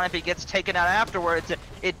knocking on it, but he gets taken out afterwards.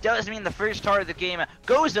 It does mean the first target of the game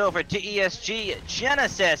goes over to ESG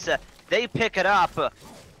Genesis. They pick it up.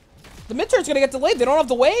 The mid turn's gonna get delayed. They don't have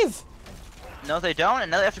the wave. No, they don't,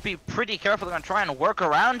 and they have to be pretty careful. They're gonna try and work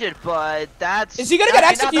around it, but that's... Is he gonna get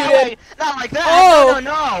actually executed? Not, that way. Not like that! Oh.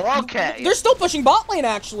 No, okay. They're still pushing bot lane,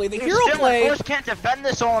 actually. The hero play... Force can't defend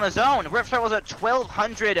this all on his own. Rift was at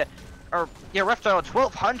 1,200... Rift at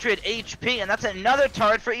 1,200 HP, and that's another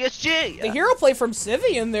turret for ESG! The hero play from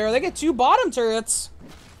Sivian there. They get 2 bottom turrets.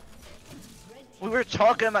 We were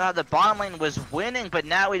talking about how the bottom lane was winning, but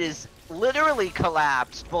now it is literally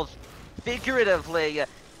collapsed, both figuratively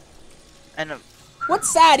and... What's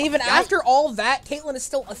sad, even after all that, Caitlyn is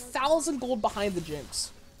still 1,000 gold behind the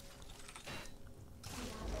Jinx.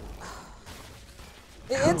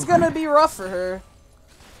 It's gonna be rough for her.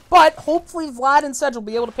 But hopefully Vlad and Sedge will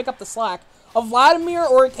be able to pick up the slack. A Vladimir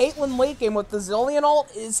or a Caitlyn late game with the Zillion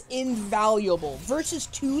ult is invaluable. Versus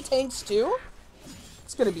 2 tanks too?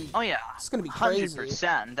 It's gonna be... Oh yeah, it's gonna be crazy.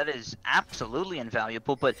 100%. That is absolutely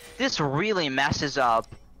invaluable, but this really messes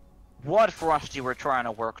up what Frosty were trying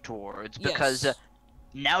to work towards, because Yes.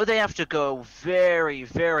 now they have to go very,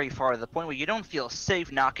 very far to the point where you don't feel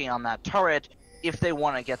safe knocking on that turret if they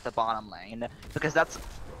want to get the bottom lane, because that's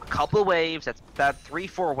a couple waves, that's about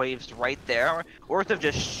 3-4 waves right there, worth of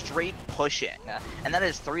just straight pushing, and that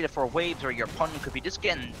is 3 to 4 waves where your opponent could be just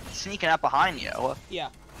sneaking up behind you. Yeah.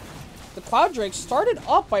 The Cloud Drake started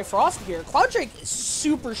up by Frosty here. Cloud Drake is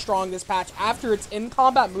super strong this patch after its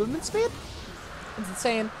in-combat movement speed. It's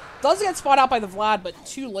insane. Does get spot out by the Vlad, but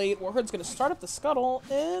too late. Warhood's gonna start up the scuttle,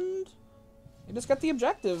 and they just got the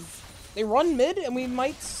objective. They run mid, and we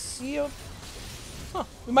might see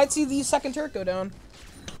we might see the second turret go down.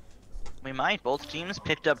 We might. Both teams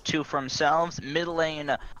picked up 2 for themselves. Mid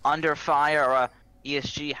lane under fire.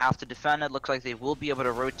 ESG have to defend it. Looks like they will be able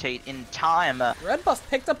to rotate in time. Red buff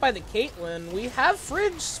picked up by the Caitlyn. We have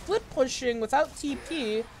Fridge split pushing without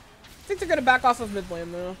TP. I think they're gonna back off of mid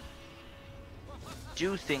lane though.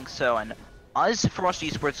 Do think so, and as Frosty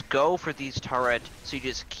Esports go for these turrets, so you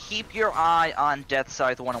just keep your eye on Death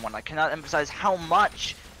Scythe 1-on-1. I cannot emphasize how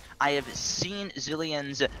much I have seen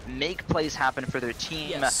Zillions make plays happen for their team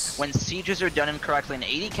Yes. when sieges are done incorrectly. An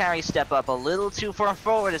 80 carry step up a little too far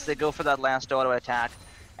forward as they go for that last auto attack,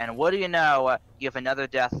 And what do you know? You have another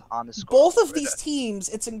death on the score. Both of these teams,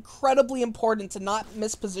 it's incredibly important to not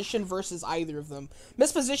miss position versus either of them.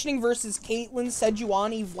 Mispositioning versus Caitlyn,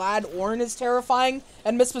 Sejuani, Vlad, Ornn is terrifying,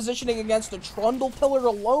 and mispositioning against the Trundle Pillar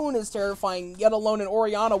alone is terrifying, yet alone in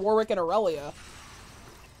Orianna, Warwick, and Aurelia.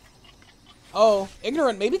 Oh,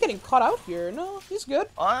 Ignorant maybe getting caught out here. No, he's good.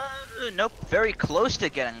 Nope, very close to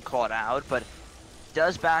getting caught out, but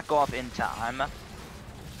does back off in time.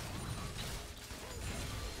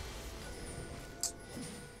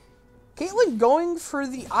 Caitlyn going for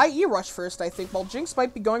the IE rush first, I think, while Jinx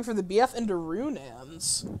might be going for the BF into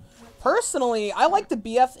Runehands. Personally, I like the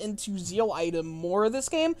BF into Zeal item more this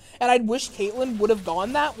game, and I'd wish Caitlyn would have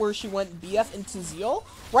gone that, where she went BF into Zeal.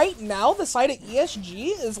 Right now, the side of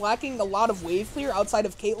ESG is lacking a lot of wave clear outside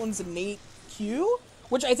of Caitlyn's innate Q,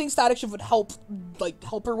 which I think Static Shift would help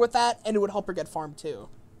her with that, and it would help her get farmed too.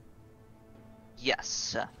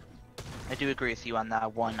 Yes, I do agree with you on that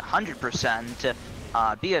 100%.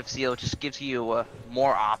 BF Zeal just gives you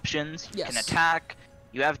more options. You can attack,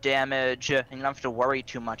 you have damage, and you don't have to worry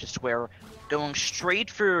too much. It's where going straight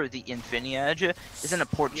for the Infinity Edge isn't a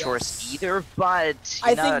poor choice either, but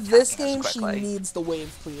I think this game she needs the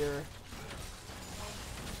wave clear.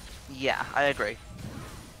 Yeah, I agree.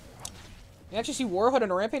 You actually see Warhood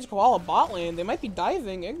and Rampage Koala bot lane. They might be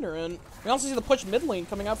diving Ignorant. We also see the push mid lane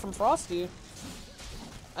coming out from Frosty.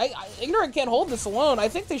 Ignorant can't hold this alone. I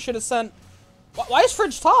think they should have sent... Why is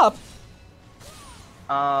Fridge top?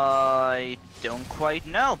 I don't quite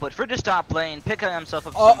know, but Fridge is top lane, picking himself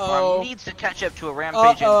up some farm, needs to catch up to a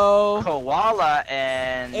Rampage and Koala,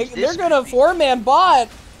 and they're gonna 4-man bot.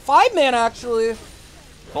 5-man, actually.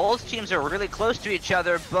 Both teams are really close to each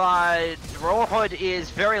other, but Warhood is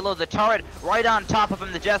very low. The turret right on top of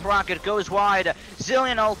him. The Death Rocket goes wide.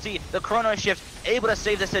 Zillion ulti, the Chrono Shift, able to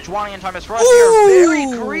save the Sejuani and Thomas Frosty are very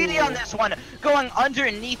greedy on this one, going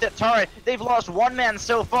underneath the turret. They've lost one man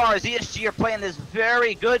so far as ESG are playing this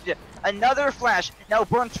very good. Another flash now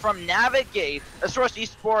burnt from Navigate.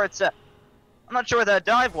 Esports, I'm not sure where that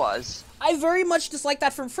dive was. I very much dislike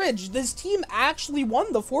that from Fridge. This team actually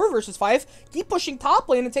won the 4 versus 5. Keep pushing top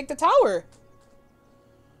lane and take the tower.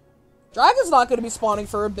 Dragon's not going to be spawning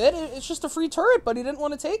for a bit. It's just a free turret, but he didn't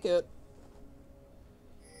want to take it.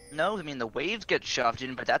 No, I mean, the waves get shoved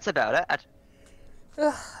in, but that's about it.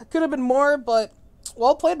 Could have been more, but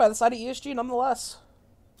well played by the side of ESG nonetheless.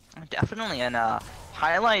 Definitely, and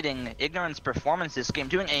highlighting Ignorant's performance this game,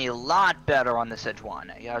 doing a lot better on the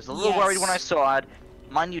Sejuani. Yeah, I was a little worried when I saw it.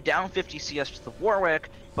 Mind you, down 50 CS to the Warwick,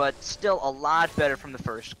 but still a lot better from the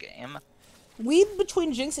first game. Lead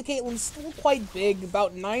between Jinx and Caitlyn is still quite big,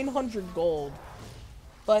 about 900 gold.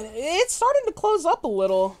 But it's starting to close up a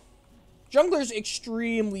little. Jungler's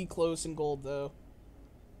extremely close in gold, though.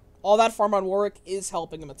 All that farm on Warwick is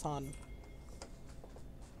helping him a ton.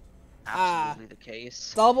 Absolutely the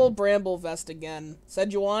case. Double Bramble Vest again.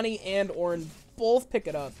 Sejuani and Ornn both pick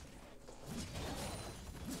it up.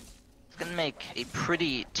 It's gonna make a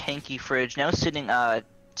pretty tanky Fridge, now sitting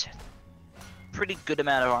pretty good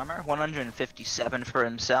amount of armor, 157 for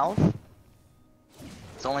himself.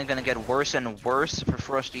 It's only gonna get worse and worse for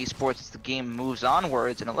Frosty Esports as the game moves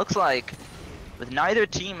onwards, and it looks like with neither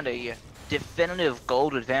team in a definitive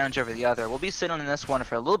gold advantage over the other, we'll be sitting in this one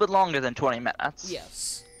for a little bit longer than 20 minutes.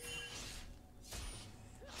 Yes.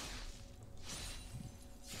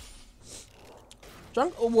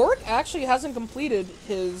 Warwick actually hasn't completed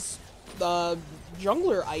his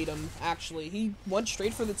jungler item, actually. He went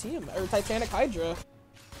straight for the team, or Titanic Hydra.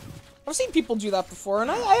 I've seen people do that before, and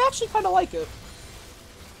I actually kind of like it.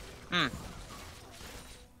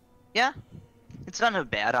 Yeah, it's not a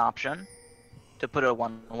bad option, to put it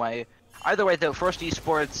one way. Either way, though, Frosty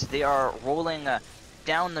Esports, they are rolling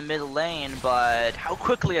down the mid lane, but how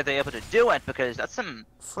quickly are they able to do it? Because that's some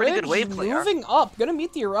pretty good wave clear. Moving up, gonna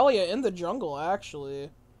meet the Aurelia in the jungle, actually.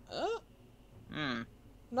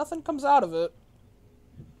 Nothing comes out of it.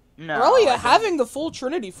 No. Aurelia having the full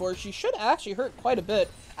Trinity Force, she should actually hurt quite a bit.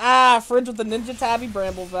 Fridge with the Ninja Tabby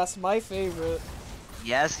Bramble Vest, my favorite.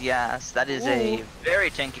 Yes, that is a very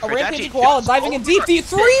tanky Fridge. Rampage Koala diving in deep. The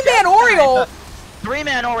 3-man Oriole!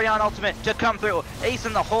 3-man Orion ultimate to come through. Ace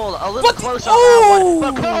in the hole, a little close on that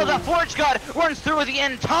one. But Cole, the Forge God, runs through the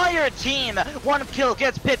entire team. One kill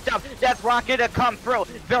gets picked up. Death Rocket to come through.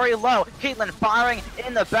 Very low. Caitlyn firing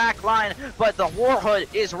in the back line, but the Warhood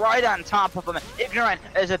is right on top of him. Ignorant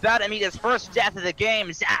is about to meet his first death of the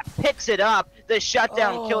game. Zap picks it up. The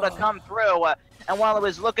shutdown kill to come through. And while it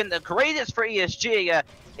was looking the greatest for ESG,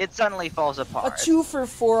 it suddenly falls apart. A 2 for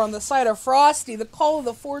 4 on the side of Frosty. The Call of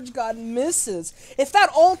the Forge God misses. If that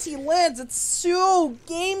ulti lands, it's so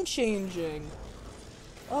game-changing.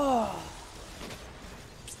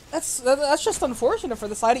 That's just unfortunate for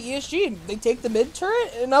the side of ESG. They take the mid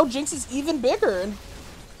turret, and now Jinx is even bigger. And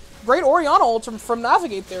great Orianna ult from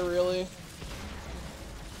Navigate there, really.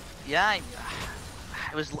 Yeah,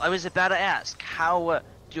 I was about to ask, how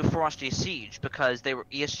do Frosty siege? Because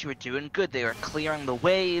ESG were doing good. They were clearing the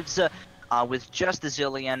waves with just the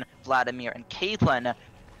Zillion, Vladimir, and Caitlyn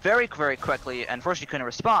very, very quickly, and Frosty couldn't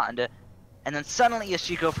respond. And then suddenly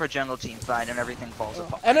ESG go for a jungle team fight, and everything falls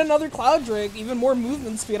apart. And another Cloud Drake, even more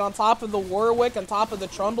movement speed on top of the Warwick, on top of the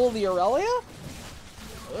Trundle, the Aurelia.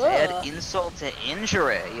 Add insult to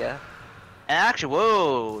injury. And actually,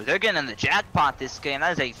 whoa, they're getting the jackpot this game.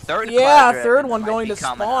 That is a third Cloud Drake third one going to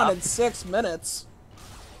coming spawn up. in 6 minutes.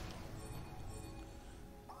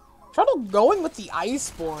 Trundle going with the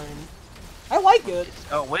Iceborne. I like it.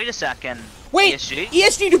 Oh, wait a second. Wait, ESG?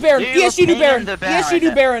 ESG do Baron, ESG do Baron, ESG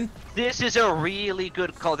do Baron. This is a really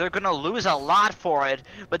good call. They're going to lose a lot for it,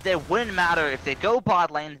 but it wouldn't matter. If they go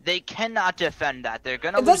bot lane, they cannot defend that. They're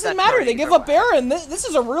going to lose that. It doesn't matter. They give up Baron. This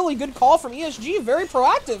is a really good call from ESG. Very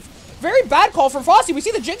proactive. Very bad call from Frosty. We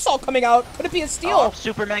see the Jigsaw coming out. Could it be a steal? Oh,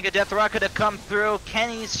 Super Mega Death Rock could have come through. Can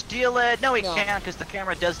he steal it? No, he can't, because the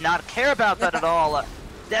camera does not care about that at all.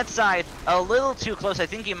 That side, a little too close. I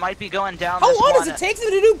think he might be going down How this long one. does it take them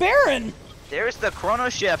to do Baron? There's the chrono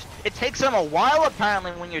shift. It takes them a while,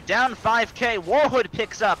 apparently, when you're down 5k. Warhood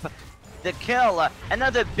picks up the kill.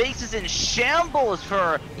 Another base is in shambles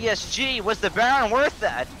for ESG. Was the Baron worth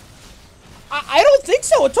that? I don't think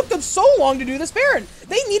so. It took them so long to do this Baron.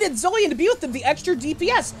 They needed Zillion to be with them, the extra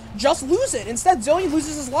DPS. Just lose it. Instead, Zillion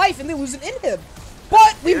loses his life, and they lose an inhib.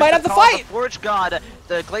 But we might have the fight. The Forge God,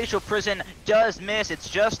 the Glacial Prison does miss. It's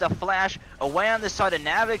just a flash away on the side to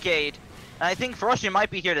Navigate. And I think Frosty might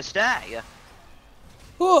be here to stay.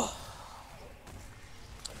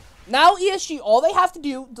 Now ESG, all they have to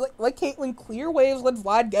do, like Caitlyn, clear waves, let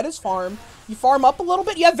Vlad get his farm. You farm up a little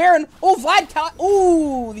bit. You have Baron. Oh, Vlad.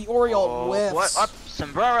 Oh, the Oriole whiffs. What up?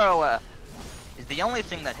 Sombrero is the only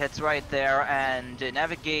thing that hits right there. And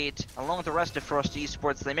Navigate, along with the rest of Frosty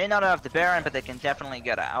Esports, they may not have the Baron, but they can definitely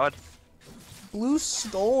get out. Blue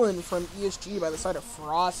stolen from ESG by the side of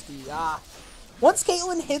Frosty. Once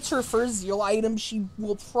Caitlyn hits her first Zeal item, she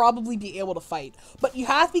will probably be able to fight. But you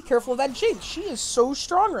have to be careful of that Jinx. She is so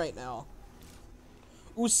strong right now.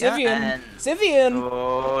 Ooh, Sivian. Yeah, Sivian.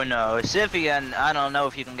 Oh, no. Sivian, I don't know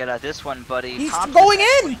if you can get out this one, buddy. He's going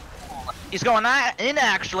in. He's going in,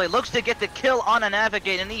 actually. Looks to get the kill on a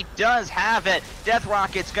Navigate, and he does have it. Death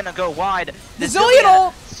Rocket's going to go wide. The Zillion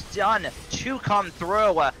ult. Stun to come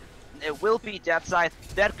through. It will be Death Scythe.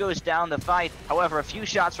 That goes down the fight. However, a few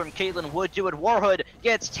shots from Caitlyn would do it. Warhood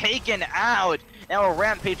gets taken out. Now a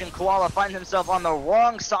rampaging Koala finds himself on the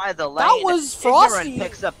wrong side of the lane. That was Frosty. Ignorant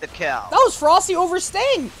picks up the kill. That was Frosty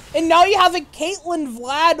overstaying. And now you have a Caitlyn,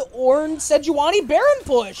 Vlad, Ornn, Sejuani Baron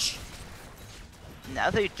push. Now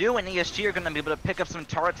they do, and ESG are going to be able to pick up some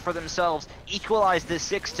turrets for themselves, equalize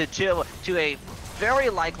this 6-2 to a very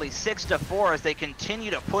likely 6-4 as they continue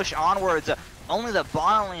to push onwards. Only the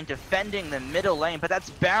bottom lane defending the middle lane, but that's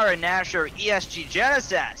Baron Nashor, ESG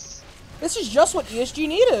Genesis. This is just what ESG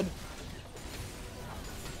needed.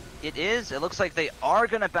 It is. It looks like they are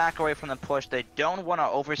going to back away from the push. They don't want to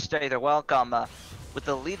overstay their welcome with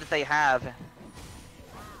the lead that they have.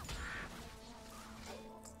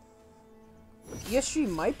 ESG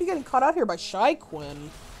might be getting caught out here by Shy Quinn.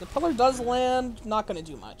 The pillar does land, not going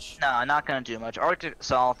to do much. No, not going to do much. Arctic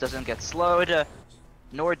Assault doesn't get slowed.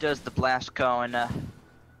 Nor does the Blast Cone. It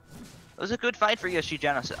was a good fight for ESG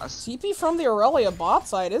Genesis. TP from the Aurelia bot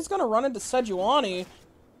side is going to run into Sejuani.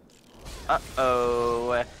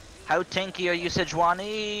 Uh-oh. How tanky are you,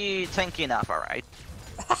 Sejuani? Tanky enough, alright.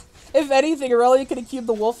 If anything, Aurelia could have queued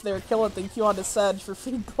the wolf there, kill it, then queue onto Sedge for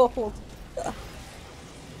free gold.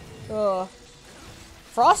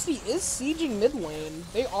 Frosty is sieging mid lane.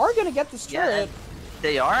 They are going to get this turret.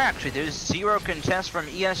 They are actually. There's zero contest from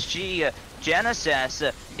ESG Genesis.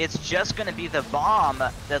 It's just going to be the bomb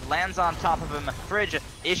that lands on top of him. Fridge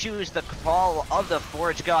issues the call of the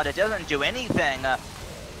Forge God. It doesn't do anything.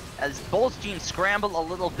 As both teams scramble a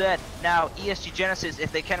little bit. Now, ESG Genesis,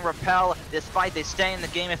 if they can repel this fight, they stay in the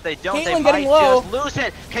game. If they don't, Caitlyn they might low. just lose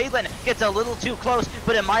it. Caitlyn gets a little too close,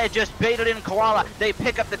 but it might have just baited in Koala. They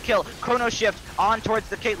pick up the kill. Chrono Shift on towards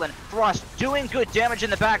the Caitlyn. Frost doing good damage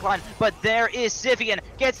in the back line, but there is Sivian.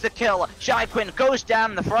 Gets the kill. Shy Quinn goes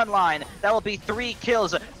down in the front line. That will be 3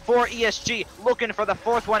 kills for ESG, looking for the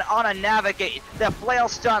 4th one on a Navigate. The flail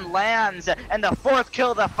stun lands, and the 4th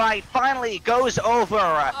kill of the fight finally goes over.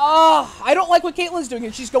 I don't like what Caitlyn's doing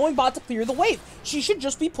here. She's going bot to clear the wave. She should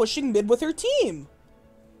just be pushing mid with her team.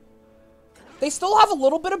 They still have a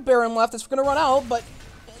little bit of Baron left that's going to run out, but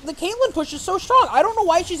the Caitlyn push is so strong. I don't know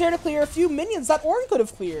why she's there to clear a few minions that Ornn could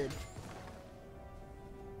have cleared.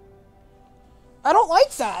 I don't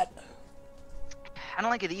like that. I don't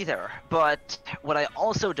like it either, but what I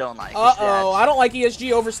also don't like is Uh-oh, I don't like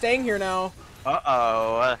ESG overstaying here now.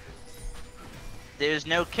 Uh-oh. There's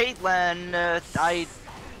no Caitlyn.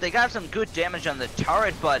 They got some good damage on the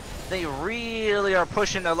turret, but they really are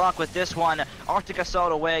pushing their luck with this one. Arctic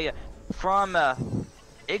Assault away from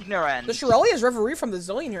Ignorance. The Shirelia's referee from the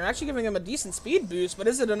Zillion here, actually giving him a decent speed boost, but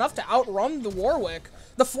is it enough to outrun the Warwick?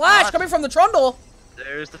 The flash coming from the Trundle!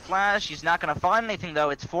 There's the flash. He's not going to find anything, though.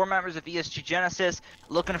 It's 4 members of ESG Genesis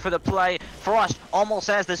looking for the play. Frost almost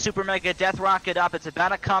has the Super Mega Death Rocket up. It's about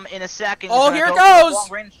to come in a second. Oh, here it goes!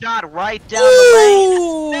 Long-range shot right down the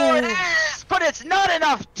lane. There it is! But it's not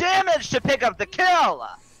enough damage to pick up the kill!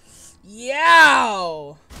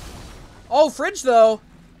 Yow! Oh, Fridge, though.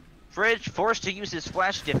 Fridge forced to use his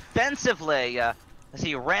flash defensively as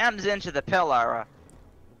he rams into the pillar.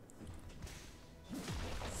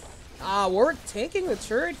 Warwick taking the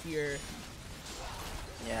turret here.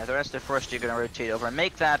 Yeah, the rest of Frosty are going to rotate over and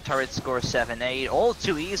make that turret score 7-8 all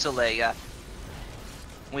too easily.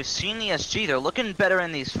 We've seen ESG, they're looking better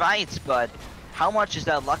in these fights, but how much is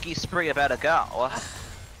that lucky spree about to go?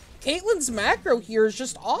 Caitlyn's macro here is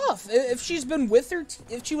just off. If she's been with her,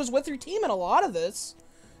 if she was with her team in a lot of this,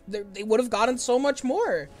 they would have gotten so much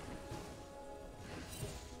more.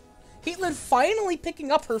 Caitlyn finally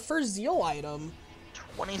picking up her first Zeal item.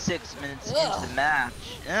 26 minutes into the match.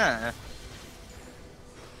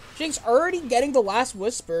 Jinx already getting the last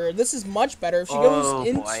Whisper. This is much better.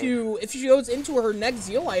 If she goes into her next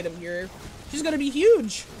Zeal item here, she's gonna be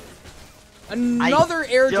huge. Another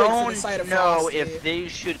air drake for the side of Frosty. I don't know if they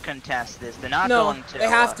should contest this. They're not going to. They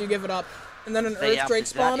have to give it up. And then an Earth Drake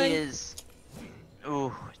spawning.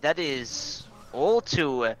 That is all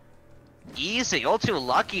too easy, all too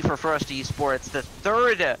lucky for Frosty Esports. The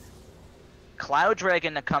third Cloud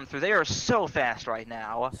Dragon to come through. They are so fast right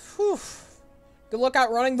now. Whew. Good luck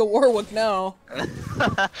outrunning the Warwick now.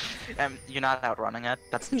 You're not outrunning it.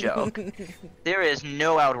 That's a joke. There is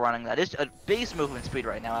no outrunning that. It's a base movement speed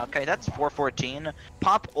right now. Okay, that's 414.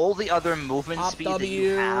 Pop all the other movement speed that you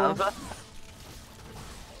have.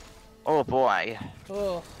 Oh boy.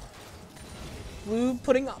 Oh. Blue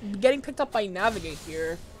getting picked up by Navigate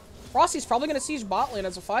here. Frosty's probably gonna siege bot lane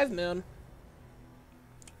as a 5-man.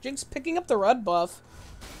 Jinx picking up the red buff.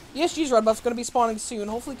 ESG's red buff's gonna be spawning soon.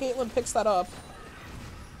 Hopefully Caitlyn picks that up.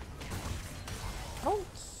 I don't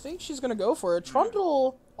think she's gonna go for it.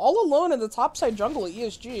 Trundle all alone in the topside jungle at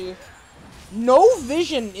ESG. No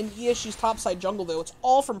vision in ESG's topside jungle though. It's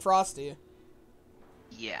all from Frosty.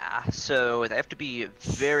 Yeah, so they have to be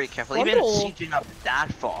very careful. Trundle, even sieging up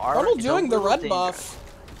that far. Trundle doing the red buff.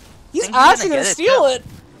 He's actually gonna steal it.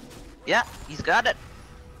 Yeah, he's got it.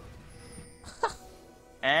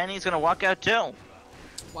 And he's gonna walk out too.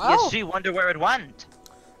 Wow. ESG wonder where it went.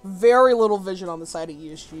 Very little vision on the side of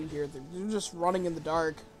ESG here. They're just running in the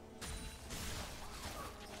dark.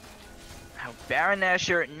 Now Baron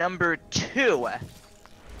Asher number 2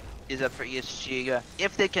 is up for ESG.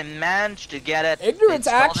 If they can manage to get it. Ignorance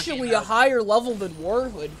actually a higher level than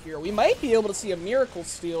Warhood here. We might be able to see a miracle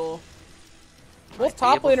steal. Both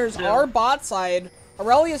top laners are bot side.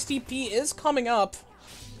 Aurelia's TP is coming up.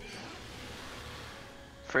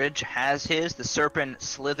 Fridge has his. The Serpent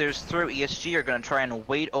slithers through. ESG are going to try and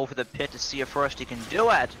wait over the pit to see if Frosty can do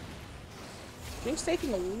it. Jinx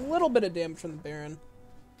taking a little bit of damage from the Baron.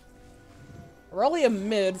 Aurelia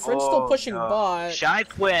mid. Fridge still pushing bot. Shy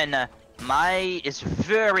Quinn, is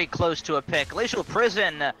very close to a pick. Glacial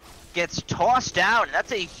Prison gets tossed out.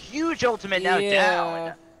 That's a huge ultimate now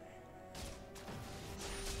down.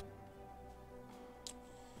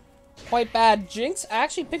 Quite bad. Jinx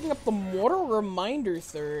actually picking up the Mortal Reminder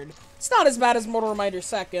third. It's not as bad as Mortal Reminder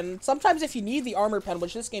second. Sometimes if you need the armor pen,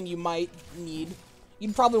 which this game you might need,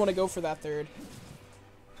 you'd probably want to go for that third.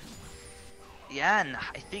 Yeah, and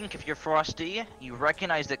I think if you're Frosty, you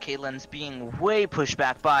recognize that Caitlyn's being way pushed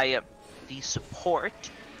back by the support.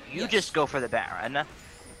 You just go for the Baron.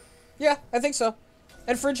 Yeah, I think so.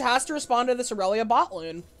 And Fridge has to respond to this Aurelia bot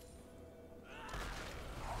lane.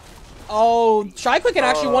 Oh, Shy Quinn can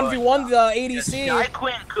actually 1v1 the ADC. Shy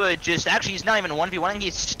Quinn could just, actually he's not even 1v1,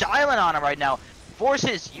 he's styling on him right now.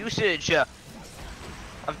 Forces usage of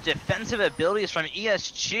defensive abilities from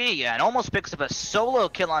ESG and almost picks up a solo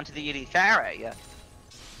kill onto the AD carry.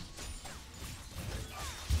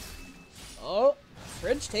 Oh,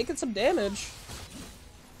 Fridge taking some damage.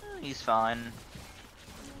 He's fine.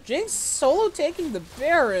 Jinx solo taking the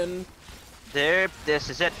Baron. This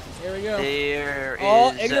is it. Here we go. There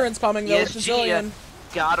is... is... Ignorance coming though, with ESG Zillion.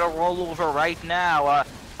 Gotta roll over right now.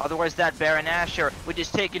 Otherwise, that Baron Asher, which is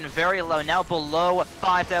taken very low, now below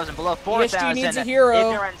 5,000, below 4,000. ESG needs a hero.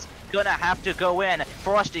 Ignorance gonna have to go in.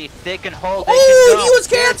 Frosty, they can hold. Oh, They can go. he was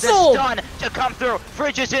There's the canceled! stun to come through.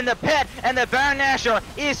 Fridge is in the pit, and the Baron Asher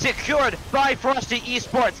is secured by Frosty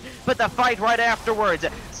Esports. But the fight right afterwards,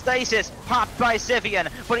 Stasis popped by Sivian,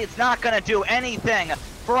 but it's not gonna do anything.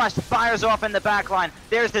 Frost fires off in the backline.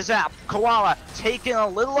 There's the zap. Koala taking a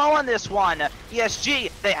little low on this one.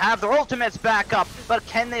 ESG, they have their ultimates back up, but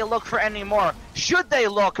can they look for any more? Should they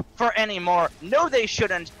look for any more? No, they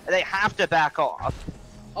shouldn't. They have to back off.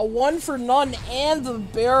 A 1 for none and the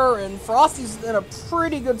Baron. Frosty's in a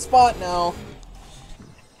pretty good spot now.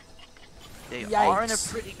 They Yikes. are in a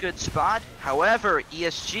pretty good spot. However,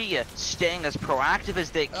 ESG staying as proactive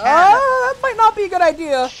as they can. That might not be a good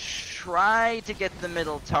idea. Try to get the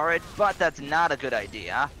middle turret, but that's not a good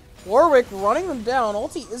idea. Warwick running them down.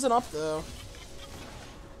 Ulti isn't up though.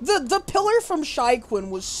 The pillar from Shy Quinn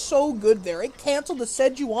was so good there. It canceled the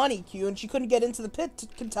Sejuani Q and she couldn't get into the pit to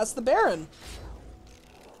contest the Baron.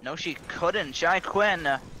 No, she couldn't. Shy Quinn,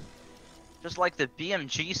 just like the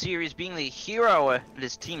BMG series being the hero that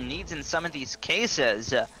his team needs in some of these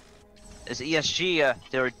cases. As ESG,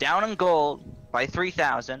 they're down in gold by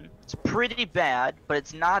 3,000. It's pretty bad, but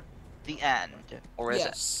it's not the end, or is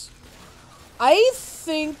it? I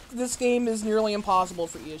think this game is nearly impossible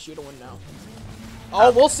for ESG to win now.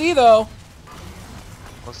 Oh, we'll see though.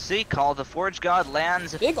 We'll see. Call the Forge God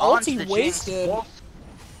lands. Big onto ulti the wasted. Jinx.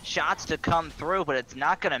 Shots to come through, but it's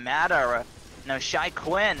not gonna matter. Now Shy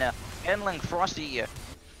Quinn handling Frosty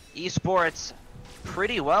Esports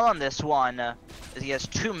pretty well on this one. As he has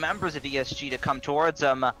 2 members of ESG to come towards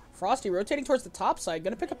him. Frosty rotating towards the top side,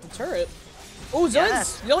 gonna pick up the turret. Oh,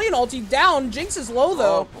 Yes. Zillion ulti down. Jinx is low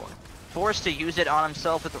though. Oh, boy. Forced to use it on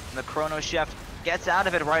himself with the Chrono Chef. Gets out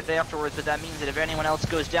of it right afterwards, but that means that if anyone else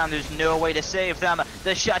goes down, there's no way to save them.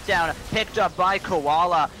 The shutdown picked up by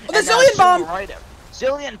Koala. Oh, the and now Zillion Bomb! Right,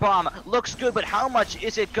 Zillion Bomb looks good, but how much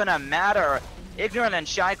is it gonna matter? Ignorant and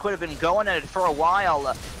Shy could have been going at it for a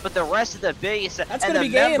while, but the rest of the base and the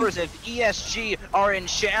members of ESG are in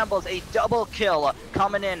shambles. A double kill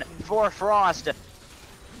coming in for Frost.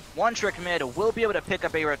 One Trick Mid will be able to pick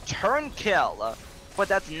up a return kill, but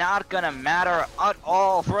that's not gonna matter at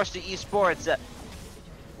all. Frosty Esports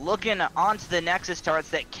looking onto the Nexus turrets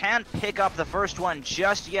that can't pick up the first one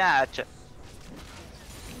just yet.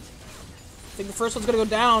 I think the first one's gonna go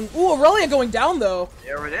down. Ooh, Aurelia going down though.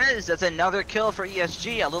 There it is. That's another kill for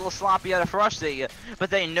ESG. A little sloppy out of Frosty, but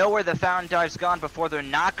they know where the Fountain Dive's gone before. They're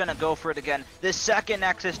not gonna go for it again. The second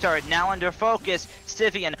Nexus turret now under focus.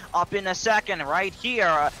 Sivian up in a second right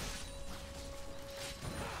here.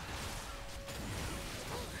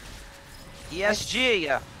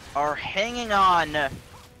 ESG are hanging on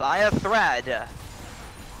by a thread.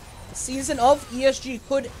 The season of ESG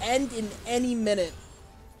could end in any minute.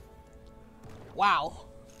 Wow.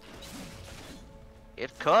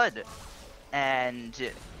 It could.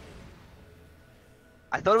 And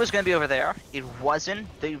I thought it was going to be over there. It wasn't.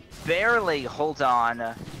 They barely hold on.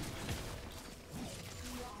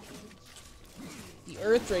 The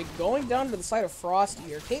Earthdrake going down to the side of Frosty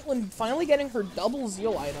here. Caitlyn finally getting her double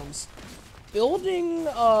Zeal items. Building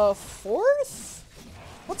a 4th?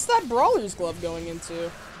 What's that Brawler's Glove going into?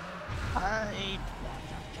 I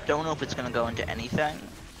don't know if it's going to go into anything.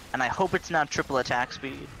 And I hope it's not triple attack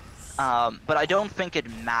speed. But I don't think it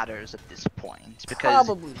matters at this point. Because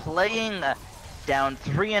Probably. playing down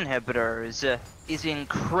 3 inhibitors is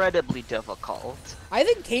incredibly difficult. I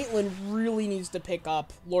think Caitlyn really needs to pick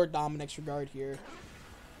up Lord Dominic's regard here.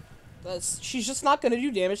 She's just not going to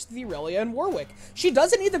do damage to the Aurelia and Warwick. She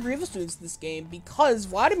doesn't need the Grievous Tunes this game because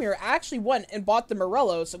Vladimir actually went and bought the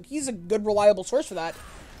Morello, so he's a good, reliable source for that.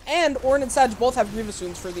 And Ornn and Sag both have Grievous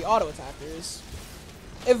Tunes for the auto attackers.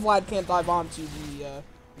 If Vlad can't dive onto the,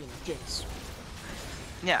 Jinx.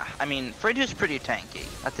 Yeah, I mean, Fridge is pretty tanky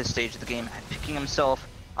at this stage of the game, picking himself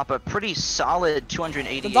up a pretty solid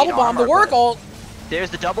 288 The double bomb, armor, the Warwick ult! There's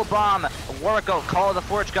the double bomb. Warwick ult, Call of the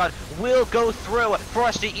Forge God will go through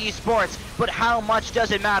Frosty Esports, but how much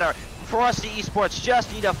does it matter? Frosty Esports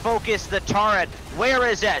just need to focus the turret. Where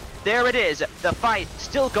is it? There it is. The fight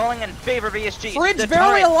still going in favor of ESG. Fridge the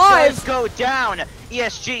barely turret alive. does go down.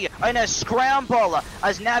 ESG in a scramble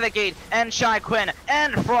as Navigate and Shy Quinn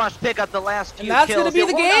and Frost pick up the last few And that's kills. gonna be It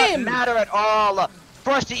the will game. not matter at all.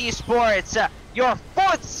 Frosty Esports, your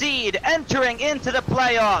 4th seed entering into the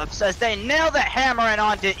playoffs as they nail the hammer in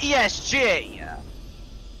onto ESG.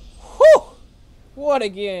 Whew! What a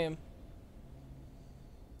game.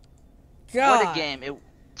 God. What a game.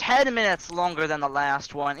 10 minutes longer than the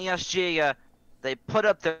last one. ESG, they put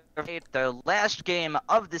up their last game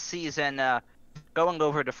of the season. going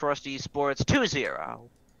over to Frosty Esports 2-0.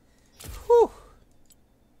 Whew.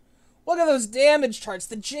 Look at those damage charts.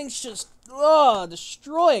 The Jinx just,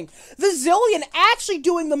 destroying. The Zillion actually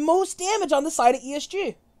doing the most damage on the side of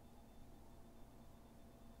ESG.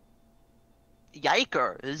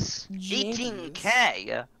 Yikers. Jinkies.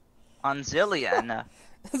 18k on Zillion.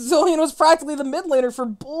 Zillion was practically the mid laner for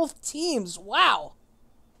both teams. Wow.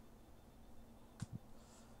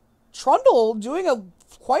 Trundle doing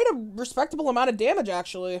quite a respectable amount of damage,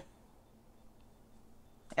 actually.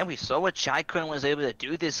 And we saw what Shaikun was able to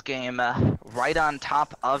do this game, right on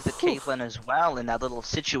top of the Caitlyn as well in that little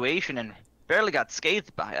situation, and barely got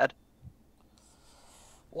scathed by it.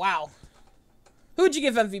 Wow. Who would you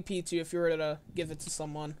give MVP to if you were to give it to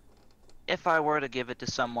someone? If I were to give it to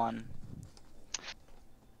someone...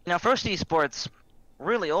 You know, First Esports,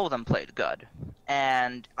 really all of them played good.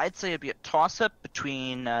 And I'd say it'd be a toss-up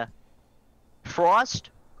between Frost,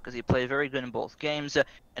 because he played very good in both games,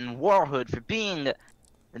 and Warhood for being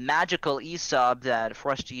the magical E-sub that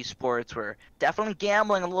Frost Esports were definitely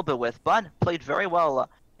gambling a little bit with, but played very well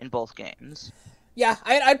in both games. Yeah,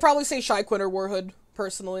 I'd probably say Shaikun or Warhood,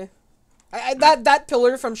 personally. That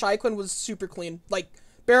pillar from Shaikun was super clean. Like,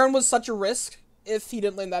 Baron was such a risk if he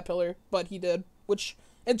didn't lane that pillar, but he did, which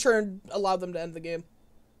in turn allowed them to end the game.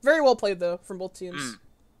 Very well played, though, from both teams.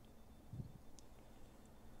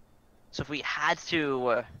 So if we had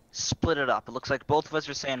to split it up, it looks like both of us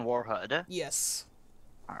are saying Warhood. Yes.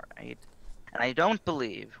 Alright. And I don't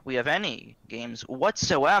believe we have any games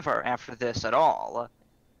whatsoever after this at all.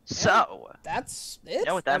 So... That's it,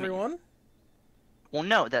 know what that everyone. means? Well,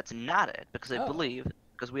 no, that's not it, because I Oh. believe,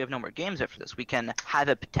 because we have no more games after this, we can have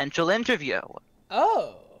a potential interview.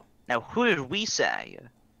 Oh. Now, who did we say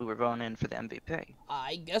we were going in for the MVP?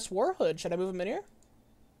 I guess Warhood. Should I move him in here?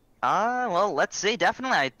 Well, let's see.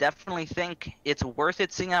 Definitely. I definitely think it's worth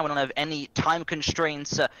it, seeing how we don't have any time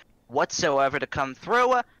constraints whatsoever to come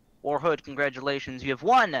through. Warhood, congratulations. You have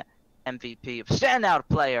won MVP of Standout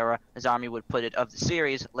Player, as Army would put it, of the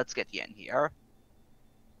series. Let's get you in here.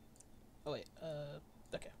 Oh, wait.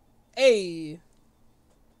 Okay. Hey.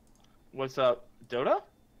 What's up, Dota?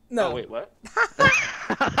 No. Oh, wait, what?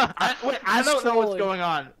 I don't know what's going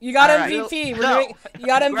on. You got Alright. MVP. No. You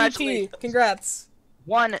got MVP. Congratulations. Congrats.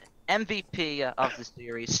 One MVP of the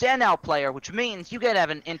series, Standout Player, which means you get to have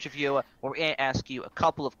an interview where we ask you a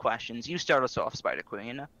couple of questions. You start us off, Spider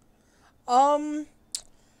Queen.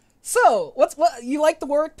 So, what you like the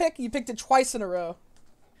Warwick pick? You picked it twice in a row.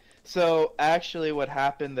 So, actually, what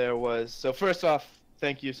happened there was... So, first off,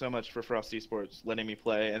 thank you so much for Frosty Esports letting me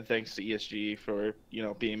play, and thanks to ESG for,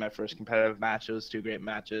 being my first competitive match. It was 2 great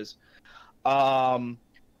matches. The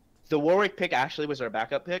Warwick pick actually was our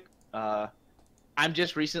backup pick. I'm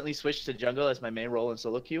just recently switched to jungle as my main role in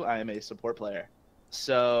solo queue. I am a support player.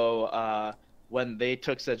 So, when they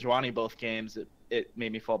took Sejuani both games, it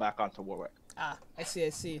made me fall back onto Warwick. Ah, I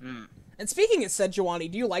see. And speaking of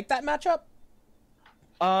Sejuani, do you like that matchup?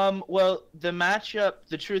 Well, the matchup,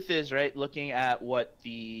 the truth is, right, looking at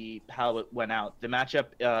how it went out, the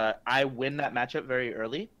matchup, I win that matchup very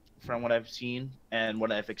early from what I've seen and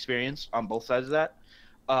what I've experienced on both sides of that.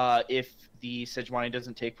 If the Sejuani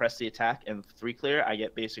doesn't take press the attack and 3 clear, I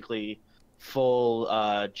get basically full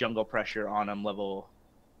jungle pressure on him level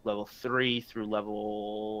 3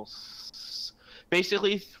 through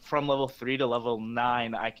basically from level 3 to level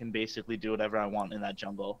 9, I can basically do whatever I want in that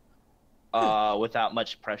jungle. Without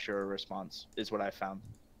much pressure or response, is what I found.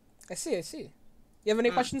 I see. You have any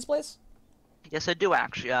questions, Blaze? Yes, I do,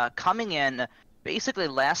 actually. Coming in, basically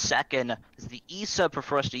last second, is the E-sub for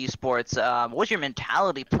First Esports. What was your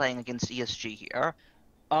mentality playing against ESG here?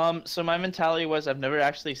 So my mentality was I've never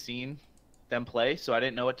actually seen them play, so I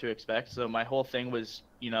didn't know what to expect. So my whole thing was,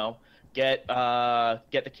 get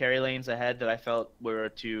the carry lanes ahead that I felt were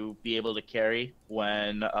to be able to carry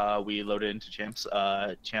when we loaded into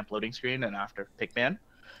champ loading screen and after pick ban.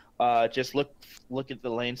 Just look at the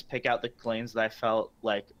lanes, pick out the lanes that I felt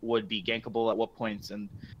like would be gankable at what points, and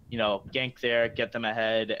gank there, get them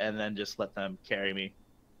ahead, and then just let them carry me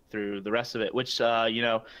through the rest of it. Which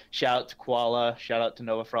shout out to Koala, shout out to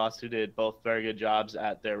Nova Frost, who did both very good jobs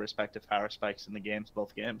at their respective power spikes in the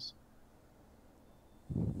both games.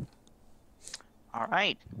 All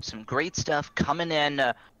right, some great stuff coming in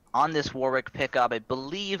on this Warwick pickup. I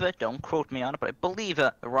believe, don't quote me on it, but I believe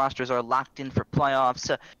the rosters are locked in for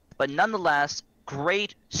playoffs. But nonetheless,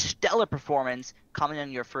 great, stellar performance coming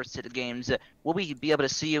in your first set of games. Will we be able to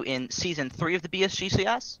see you in Season 3 of the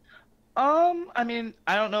BSGCS? I mean,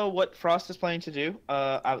 I don't know what Frost is planning to do.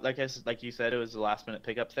 Like you said, it was a last-minute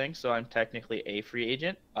pickup thing, so I'm technically a free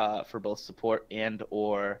agent for both support and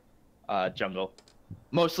or jungle.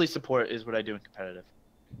 Mostly support is what I do in competitive.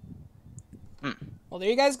 Well, there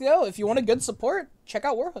you guys go. If you want a good support, check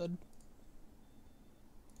out Warhood.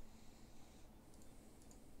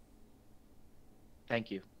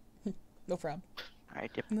 Thank you. No problem. All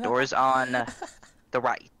right, yep, doors on the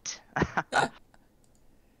right.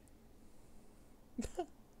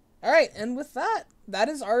 All right, and with that, that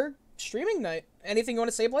is our streaming night. Anything you want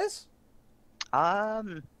to say, Blaze?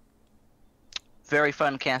 Very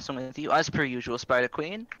fun casting with you, as per usual, Spider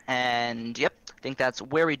Queen. And yep, I think that's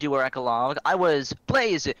where we do our ecologue. I was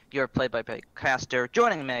Blaze, your play-by-play caster,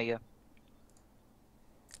 joining me.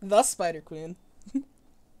 The Spider Queen.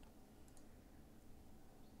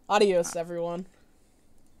 Adios, everyone.